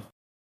Love.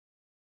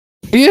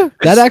 Yeah,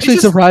 that actually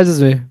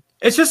surprises me.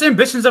 It's just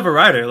Ambitions of a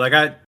Rider. Like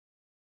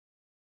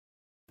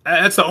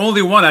that's the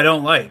only one I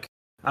don't like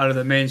out of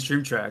the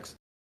mainstream tracks.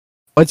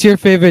 What's your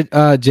favorite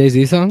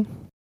Jay-Z song?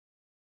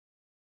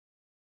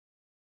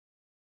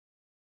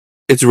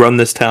 It's Run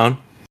This Town.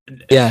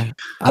 Yeah,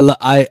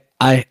 I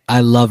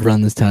love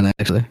Run This Town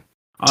actually.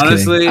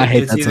 Honestly, I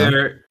hate that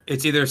song.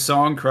 It's either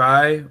Song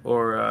Cry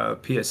or a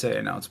PSA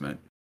announcement.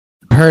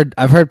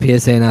 I've heard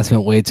PSA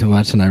announcement way too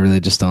much, and I really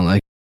just don't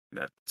like.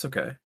 That's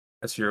okay.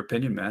 That's your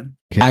opinion, man.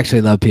 I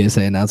actually love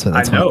PSA announcement.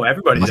 I know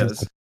everybody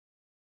does.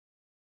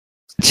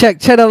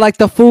 Check cheddar like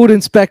the food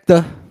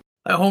inspector.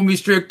 My homie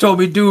Strick told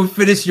me, dude,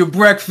 finish your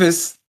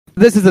breakfast.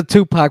 This is a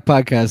Tupac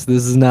podcast.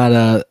 This is not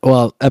a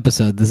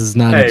episode. This is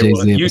not a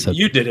Jay-Z episode.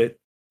 You did it.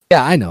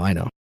 Yeah, I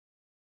know.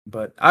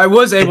 But I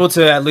was able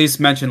to at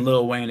least mention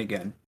Lil Wayne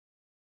again.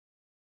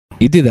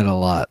 You do that a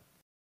lot.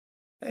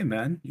 Hey,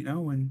 man, you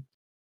gotta.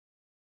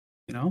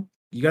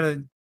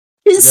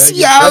 It's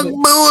Young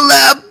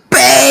Moolah,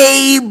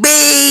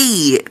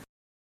 baby.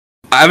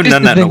 I haven't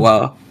done that in a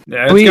while.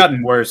 Yeah, it's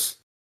gotten worse.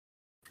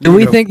 Do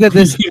we think that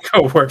this You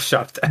go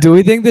workshop that. Do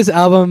we think this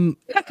album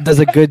does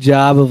a good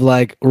job of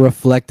like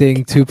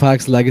reflecting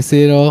Tupac's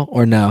legacy at all,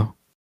 or no?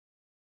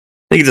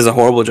 I think he does a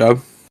horrible job.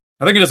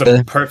 I think it does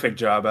a perfect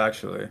job,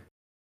 actually.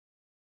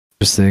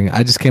 Interesting.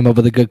 I just came up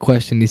with a good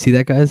question. You see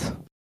that, guys?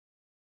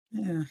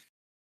 Yeah.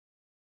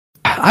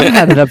 I've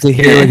had it up to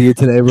here with you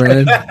today,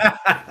 Brandon. Go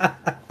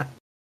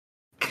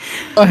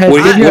ahead,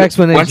 give your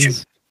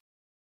explanations.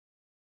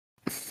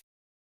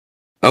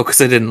 Oh,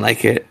 because I didn't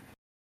like it.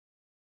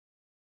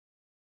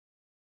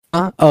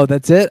 Oh,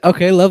 that's it?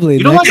 Okay, lovely.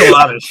 You don't like a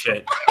lot of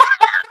shit.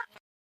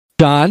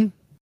 John?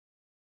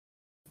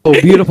 Oh,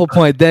 beautiful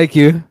point. Thank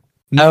you.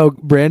 No,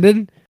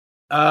 Brandon?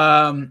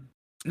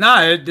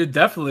 It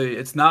definitely,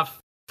 it's not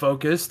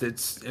focused.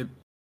 It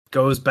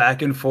goes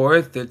back and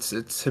forth.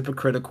 It's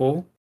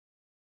hypocritical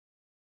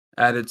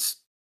at its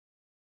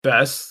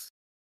best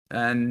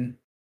and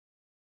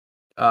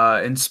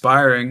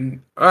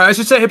inspiring. Or I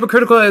should say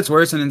hypocritical at its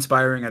worst and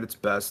inspiring at its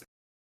best.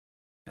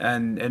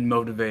 And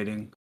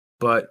motivating.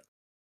 But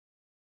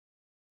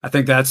I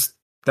think that's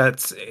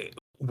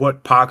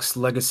what Pac's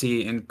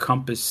legacy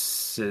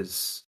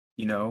encompasses,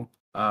 you know,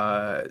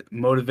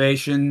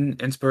 motivation,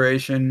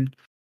 inspiration,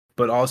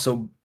 but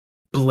also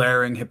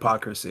blaring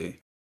hypocrisy.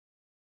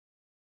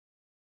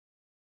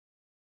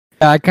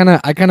 Yeah, I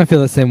kind of feel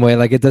the same way.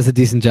 Like it does a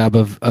decent job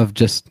of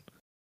just,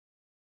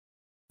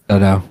 I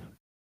don't know.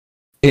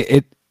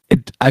 It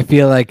I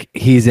feel like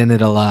he's in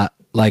it a lot.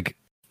 Like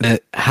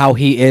how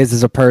he is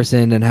as a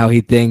person and how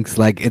he thinks.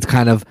 Like it's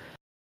kind of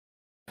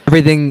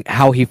everything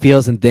how he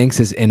feels and thinks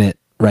is in it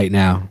right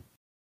now.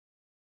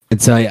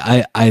 And so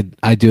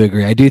I do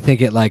agree. I do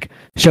think it like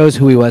shows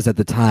who he was at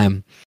the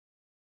time.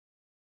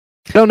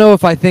 I don't know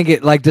if I think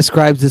it like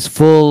describes his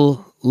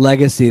full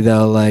legacy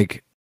though.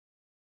 Like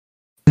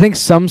I think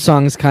some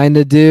songs kind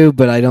of do,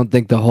 but I don't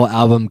think the whole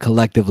album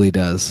collectively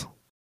does.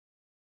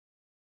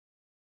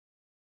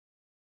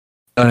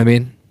 Know what I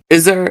mean?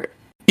 Is there?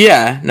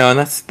 Yeah, no, and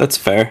that's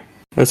fair.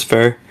 That's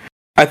fair.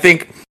 I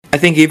think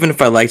even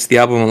if I liked the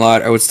album a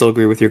lot, I would still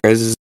agree with your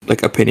guys'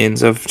 like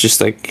opinions of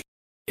just like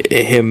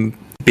him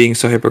being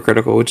so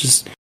hypocritical, which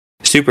is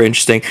super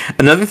interesting.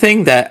 Another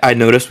thing that I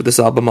noticed with this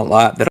album a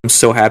lot that I'm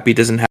so happy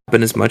doesn't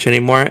happen as much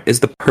anymore is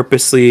the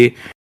purposely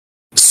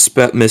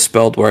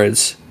misspelled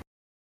words.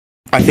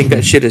 I think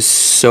that shit is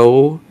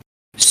so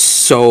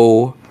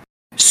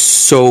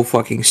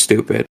fucking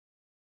stupid.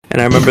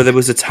 And I remember there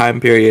was a time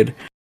period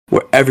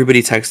where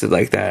everybody texted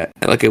like that.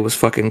 Like it was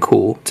fucking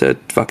cool to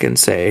fucking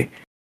say.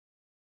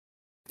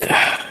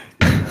 I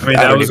mean,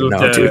 that was with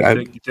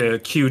the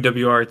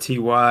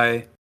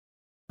QWRTY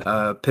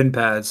pin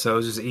pad, so it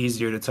was just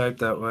easier to type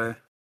that way.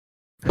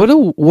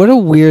 What a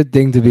weird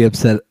thing to be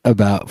upset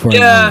about for.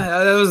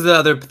 Yeah, that was the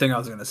other thing I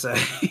was gonna say.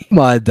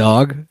 My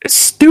dog. It's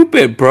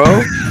stupid,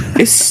 bro.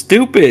 It's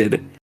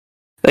stupid.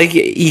 Like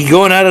you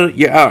going out of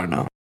I don't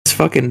know. It's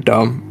fucking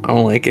dumb. I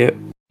don't like it.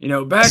 You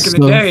know, back in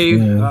the day,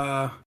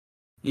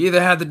 you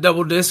either had the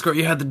double disc or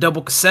you had the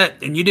double cassette,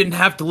 and you didn't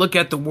have to look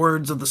at the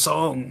words of the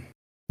song.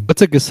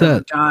 What's a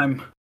cassette?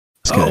 Time.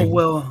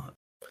 Well.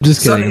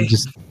 Just kidding.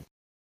 Just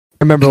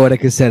remember what a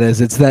cassette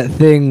is. It's that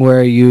thing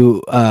where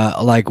you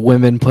like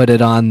women put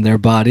it on their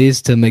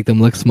bodies to make them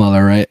look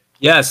smaller, right?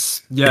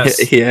 Yes. Yeah.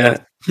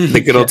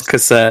 The good old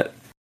cassette.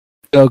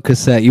 Oh,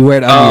 cassette. You wear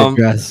it on your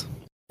dress.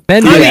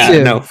 Men do it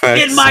too. No,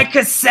 facts. Get my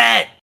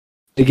cassette.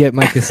 You get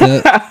my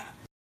cassette.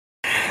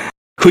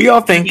 Who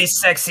y'all think be a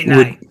sexy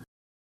night?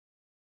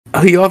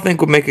 Who y'all think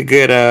would make a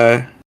good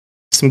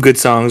some good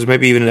songs,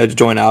 maybe even a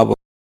joint album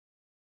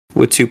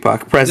with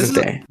Tupac present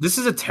day? This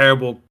is a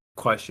terrible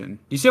question.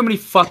 You see how many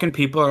fucking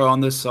people are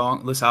on this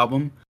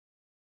album?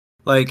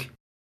 Like,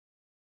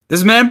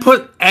 this man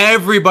put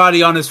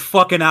everybody on his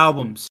fucking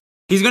albums.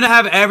 He's gonna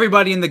have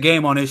everybody in the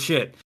game on his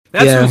shit.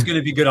 That's who's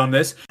gonna be good on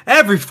this.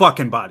 Every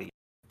fucking body.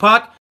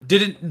 Pac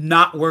didn't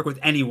not work with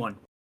anyone.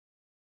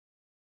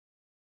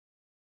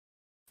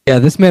 Yeah,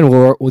 this man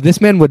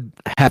would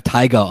have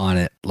Tyga on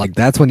it. Like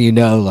that's when you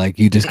know, like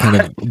you just kind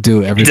of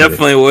do everything. He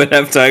definitely would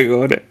have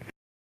Tyga on it.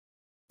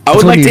 I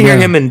would like to hear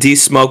him in D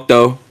Smoke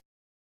though.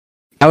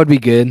 That would be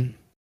good.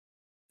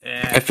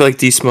 I feel like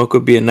D Smoke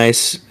would be a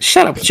nice.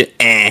 Shut up with your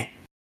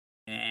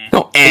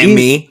Don't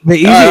me.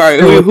 All right,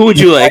 who would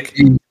you like?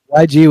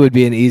 YG would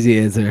be an easy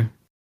answer.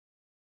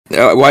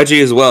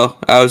 YG as well.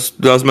 That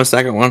was my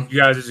second one. You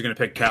guys are just gonna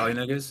pick Cali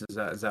niggas? Is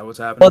that what's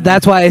happening? Well,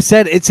 that's why I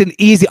said it's an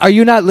easy. Are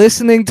you not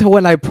listening to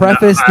when I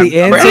preface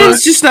the answer?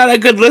 Brandon's just not a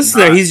good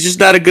listener. He's just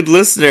not a good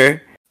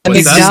listener.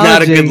 He's just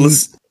not a good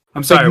listener.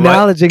 I'm sorry.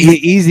 Acknowledging the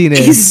easiness.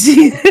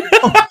 Easy.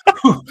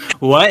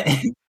 What?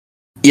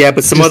 Yeah,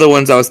 but some other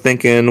ones I was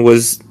thinking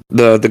was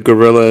the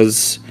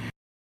Gorillaz.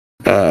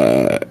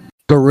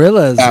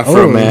 Gorillaz.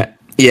 Afro Man.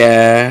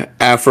 Yeah,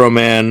 Afro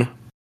Man.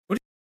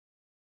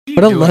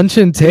 What a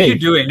luncheon take. What are you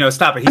doing? No,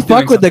 stop it. I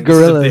fuck with the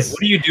Gorillaz.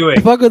 What are you doing?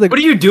 I fuck with the. What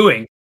are you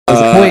doing?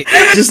 Wait,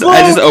 I just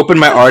opened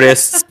my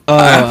artists.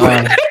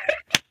 Dang,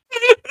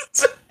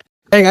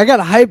 I got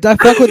hyped. I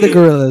fuck with the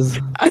Gorillaz.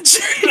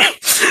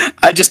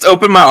 I just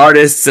open my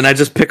artists and I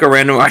just pick a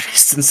random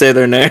artist and say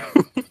their name.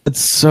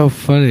 It's so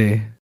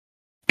funny.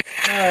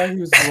 He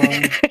was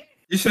wrong.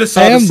 You should have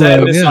saw the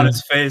sadness on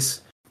his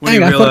face when he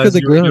realized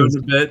you were doing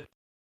a bit.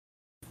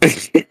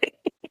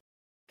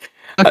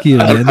 Fuck you,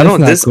 man. I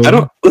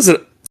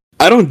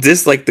don't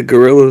dislike the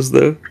Gorillas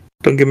though.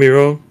 Don't get me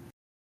wrong.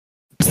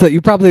 So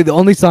you probably the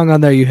only song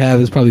on there you have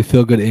is probably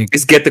Feel Good Inc.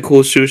 It's Get the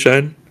Cool Shoe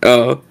Shine.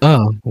 Oh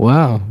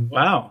wow.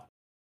 Wow.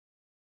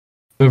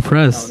 I'm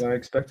impressed. Not what I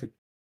expected.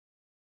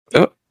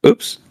 Oh,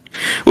 oops.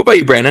 What about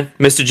you, Brandon?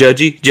 Mr.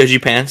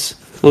 Judgy Pants.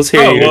 Let's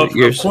hear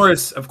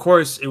yours. Of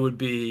course, it would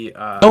be.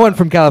 No one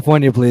from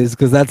California, please,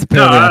 because that's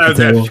apparently off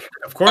the table.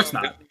 Of course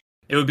not.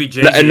 It would be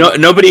Jay-Z.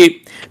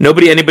 Nobody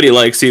anybody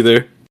likes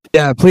either.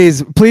 Yeah,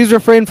 please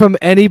refrain from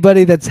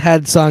anybody that's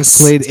had songs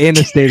played in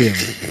a stadium.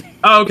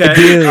 Oh, okay.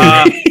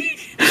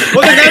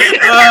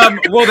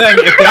 Well then,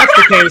 if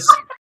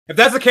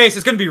that's the case,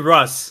 it's gonna be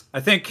Russ. I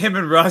think him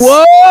and Russ.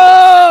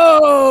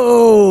 Whoa!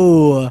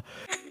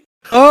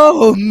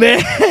 Oh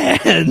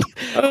man!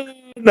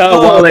 No,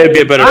 Wale would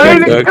be a better I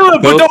pick. didn't do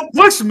it, but don't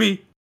push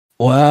me.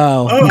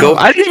 Wow! Go!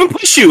 I didn't even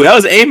push you. I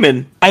was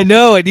aiming. I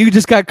know, and you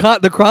just got caught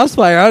in the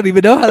crossfire. I don't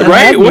even know how that right?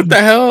 happened. What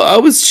the hell? I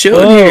was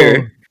chilling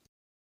here.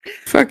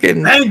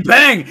 Fucking bang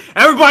bang!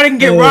 Everybody can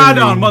get ride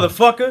on,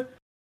 motherfucker.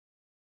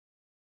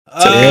 Go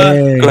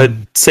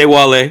ahead, say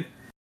Wale.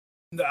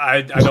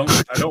 I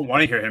don't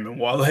want to hear him in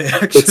Wale.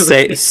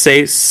 Actually,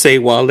 say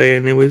Wale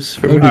anyways.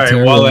 For me. All right,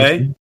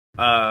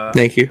 Wale.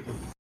 Thank you.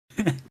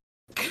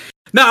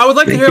 No, I would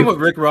like to hear him with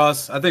Rick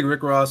Ross. I think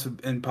Rick Ross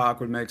and Pac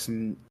would make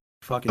some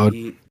fucking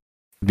heat.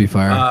 Be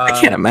fire.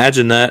 I can't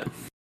imagine that.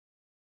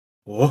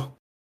 Oh.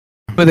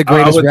 One of the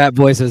greatest rap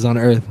voices on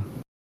earth.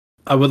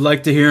 I would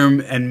like to hear him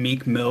and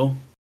Meek Mill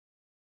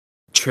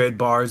trade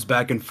bars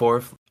back and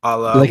forth.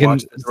 So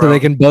they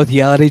can both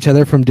yell at each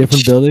other from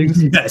different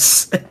buildings.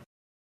 Yes.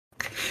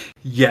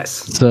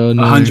 So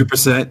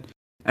 100%.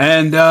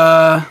 And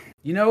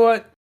you know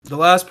what? The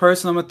last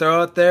person I'm gonna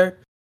throw out there,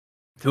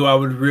 who I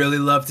would really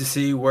love to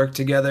see work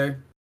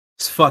together,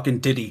 is fucking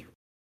Diddy.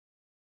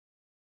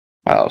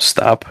 Oh,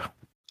 stop!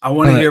 I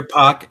want to hear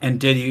Pac and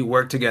Diddy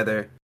work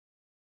together,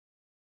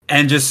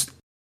 and just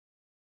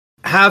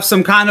have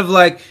some kind of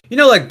like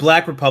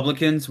Black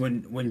Republicans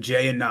when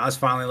Jay and Nas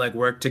finally like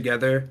worked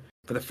together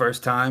for the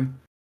first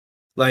time.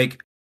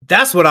 Like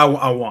that's what I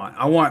want.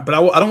 I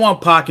don't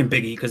want Pac and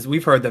Biggie because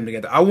we've heard them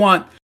together. I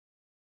want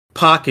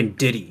Pac and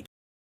Diddy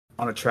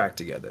on a track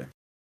together.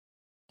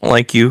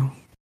 Like you.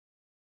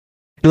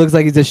 He looks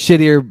like he's a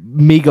shittier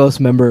Migos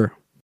member.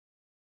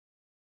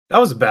 That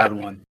was a bad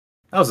one.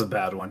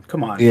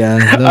 Come on. Yeah,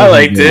 I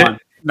liked it.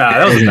 Nah,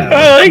 that was a bad one.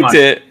 I liked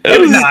it.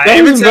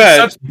 Amos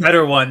had such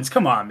better ones.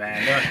 Come on,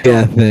 man.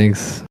 Yeah,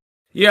 thanks.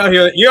 You're out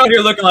here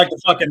looking like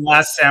the fucking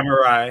Last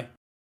Samurai.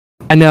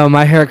 I know,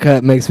 my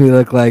haircut makes me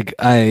look like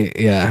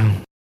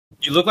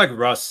You look like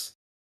Russ.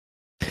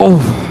 Oh,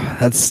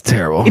 that's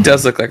terrible. He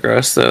does look like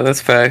Russ, though.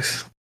 That's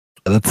facts.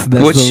 That's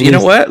which, you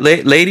know what?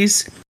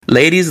 Ladies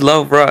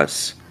love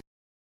Russ.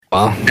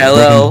 Wow.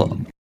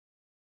 LL.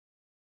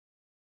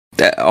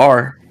 That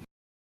R.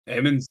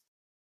 Eamon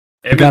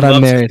God, I'm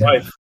loves married. his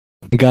wife.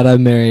 God,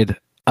 I'm married.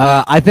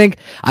 I think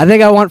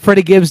I want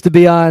Freddie Gibbs to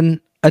be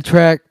on a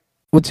track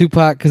with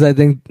Tupac because I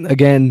think,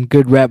 again,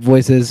 good rap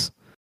voices.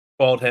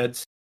 Bald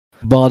heads.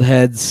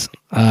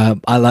 I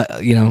like,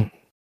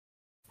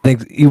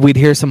 think we'd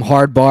hear some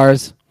hard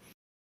bars.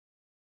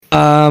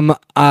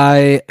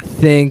 I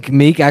think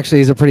Meek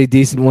actually is a pretty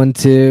decent one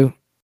too.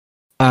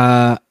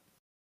 I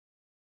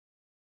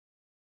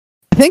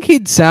think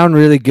he'd sound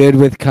really good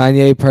with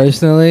Kanye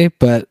personally,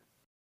 but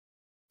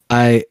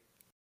I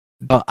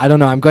don't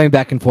know. I'm going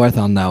back and forth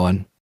on that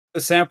one.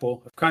 The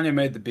sample. If Kanye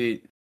made the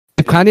beat.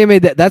 If Kanye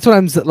made that, that's what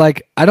I'm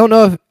like. I don't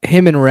know if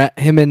him and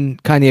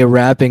Kanye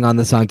rapping on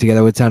the song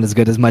together would sound as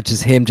good as much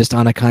as him just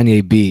on a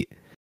Kanye beat.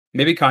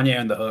 Maybe Kanye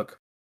on the hook.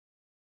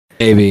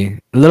 Maybe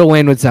Lil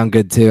Wayne would sound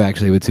good too,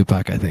 actually, with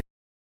Tupac. I think.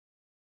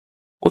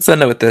 Let's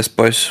end it with this,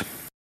 boys.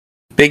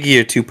 Biggie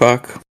or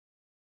Tupac?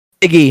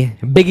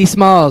 Biggie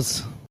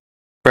Smalls.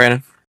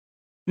 Brandon.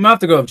 I'm gonna have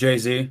to go with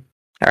Jay-Z.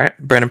 All right,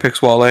 Brandon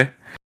picks Wale.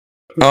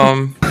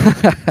 I'm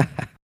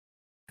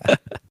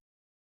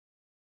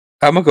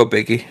gonna go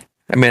Biggie.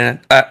 I mean,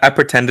 I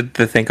pretended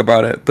to think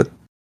about it, but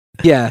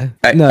yeah,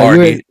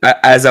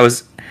 as I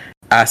was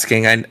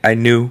asking, I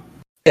knew.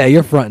 Yeah,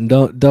 you're fronting.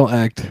 Don't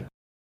act.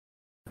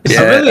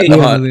 Yeah, really?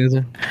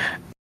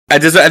 I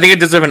think I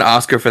deserve an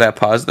Oscar for that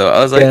pause, though. I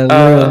was like,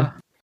 I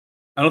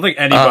don't think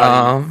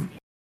anybody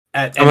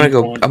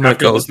I'm gonna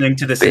go listening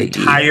to this Biggie.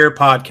 entire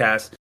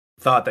podcast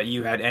thought that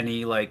you had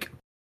any like,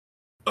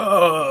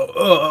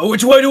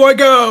 which way do I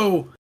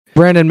go?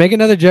 Brandon, make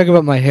another joke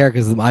about my hair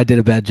because I did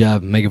a bad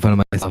job making fun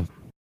of myself.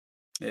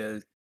 Yeah,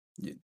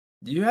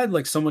 you had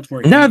like so much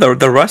more. No,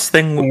 the Rust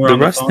thing. The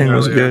Rust thing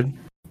was good.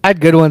 I had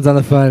good ones on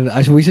the phone.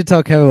 We should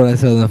tell Kevin what I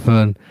said on the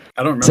phone.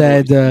 I don't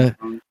remember.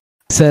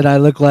 Said I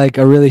look like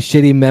a really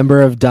shitty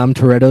member of Dom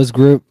Toretto's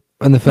group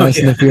on the Fast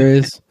and the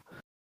Furious,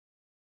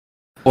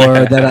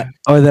 or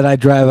that I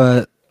drive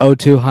a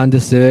 02 Honda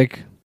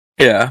Civic.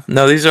 Yeah.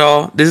 No, these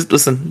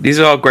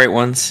are all great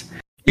ones.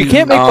 You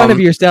can't make fun of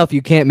yourself.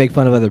 You can't make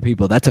fun of other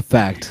people. That's a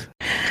fact.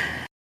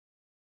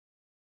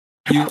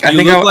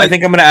 I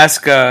think I'm gonna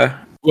ask.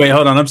 Wait,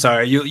 hold on. I'm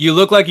sorry. You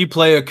look like you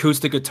play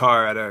acoustic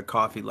guitar at a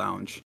coffee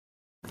lounge.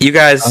 You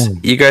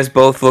guys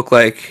both look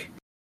like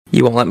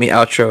you won't let me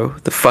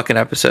outro the fucking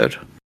episode.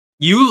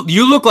 You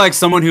look like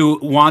someone who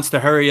wants to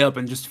hurry up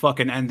and just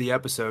fucking end the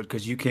episode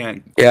because you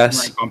can't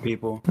rank on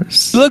people.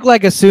 You look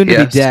like a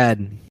soon-to-be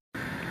dad.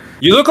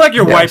 You look like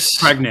your wife's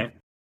pregnant.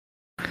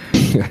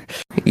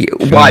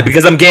 Why?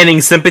 Because I'm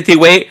gaining sympathy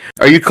weight?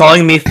 Are you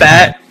calling me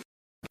fat?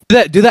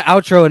 Do the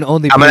outro and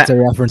only pizza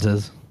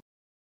references.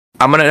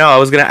 I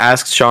was gonna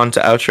ask Sean to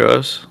outro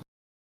us.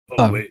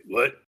 Oh, wait,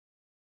 what?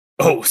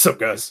 Oh, what's up,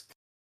 guys?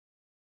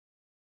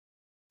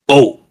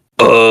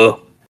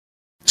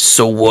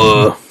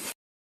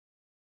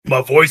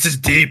 My voice is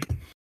deep.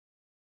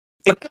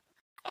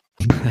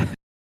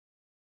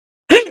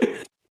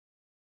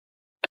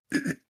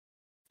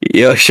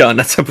 Yo, Sean,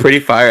 that's a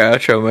pretty fire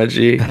outro, my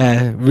G.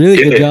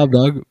 Really good job,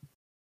 dog.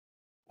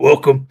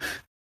 Welcome.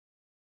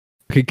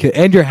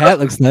 And your hat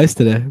looks nice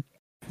today.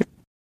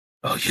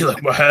 Oh, you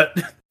like my hat?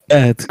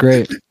 Yeah, it's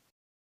great.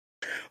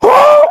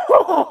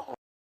 Yeah,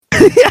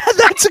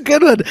 that's a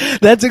good one.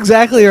 That's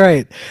exactly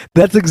right.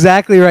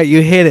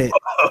 You hit it.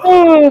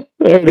 You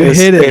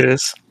hit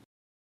it.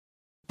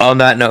 On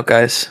that note,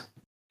 guys,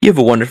 you have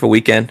a wonderful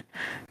weekend.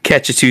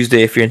 Catch you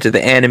Tuesday if you're into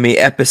the anime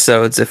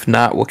episodes. If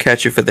not, we'll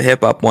catch you for the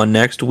hip-hop one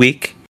next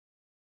week.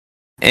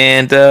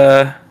 And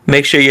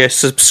make sure you're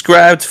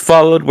subscribed,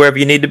 followed, wherever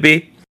you need to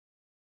be.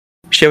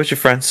 Share with your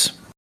friends.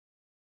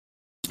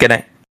 Good night.